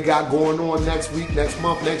out what they got going on next week, next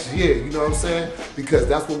month, next year. You know what I'm saying? Because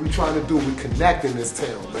that's what we're trying to do. We connect in this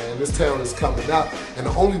town, man. This town is coming up. And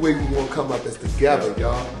the only way we want to come up is together,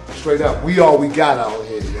 y'all. Straight up. We all we got out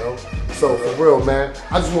here, yo. So for real, man,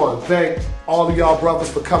 I just want to thank all of y'all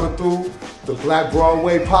brothers for coming through the Black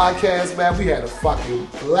Broadway podcast, man. We had a fucking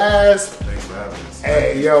blast. Thanks for having us.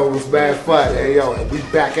 Hey, yo, it was mad fun. Hey, yo, and we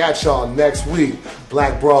back at y'all next week.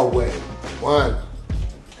 Black Broadway. 1.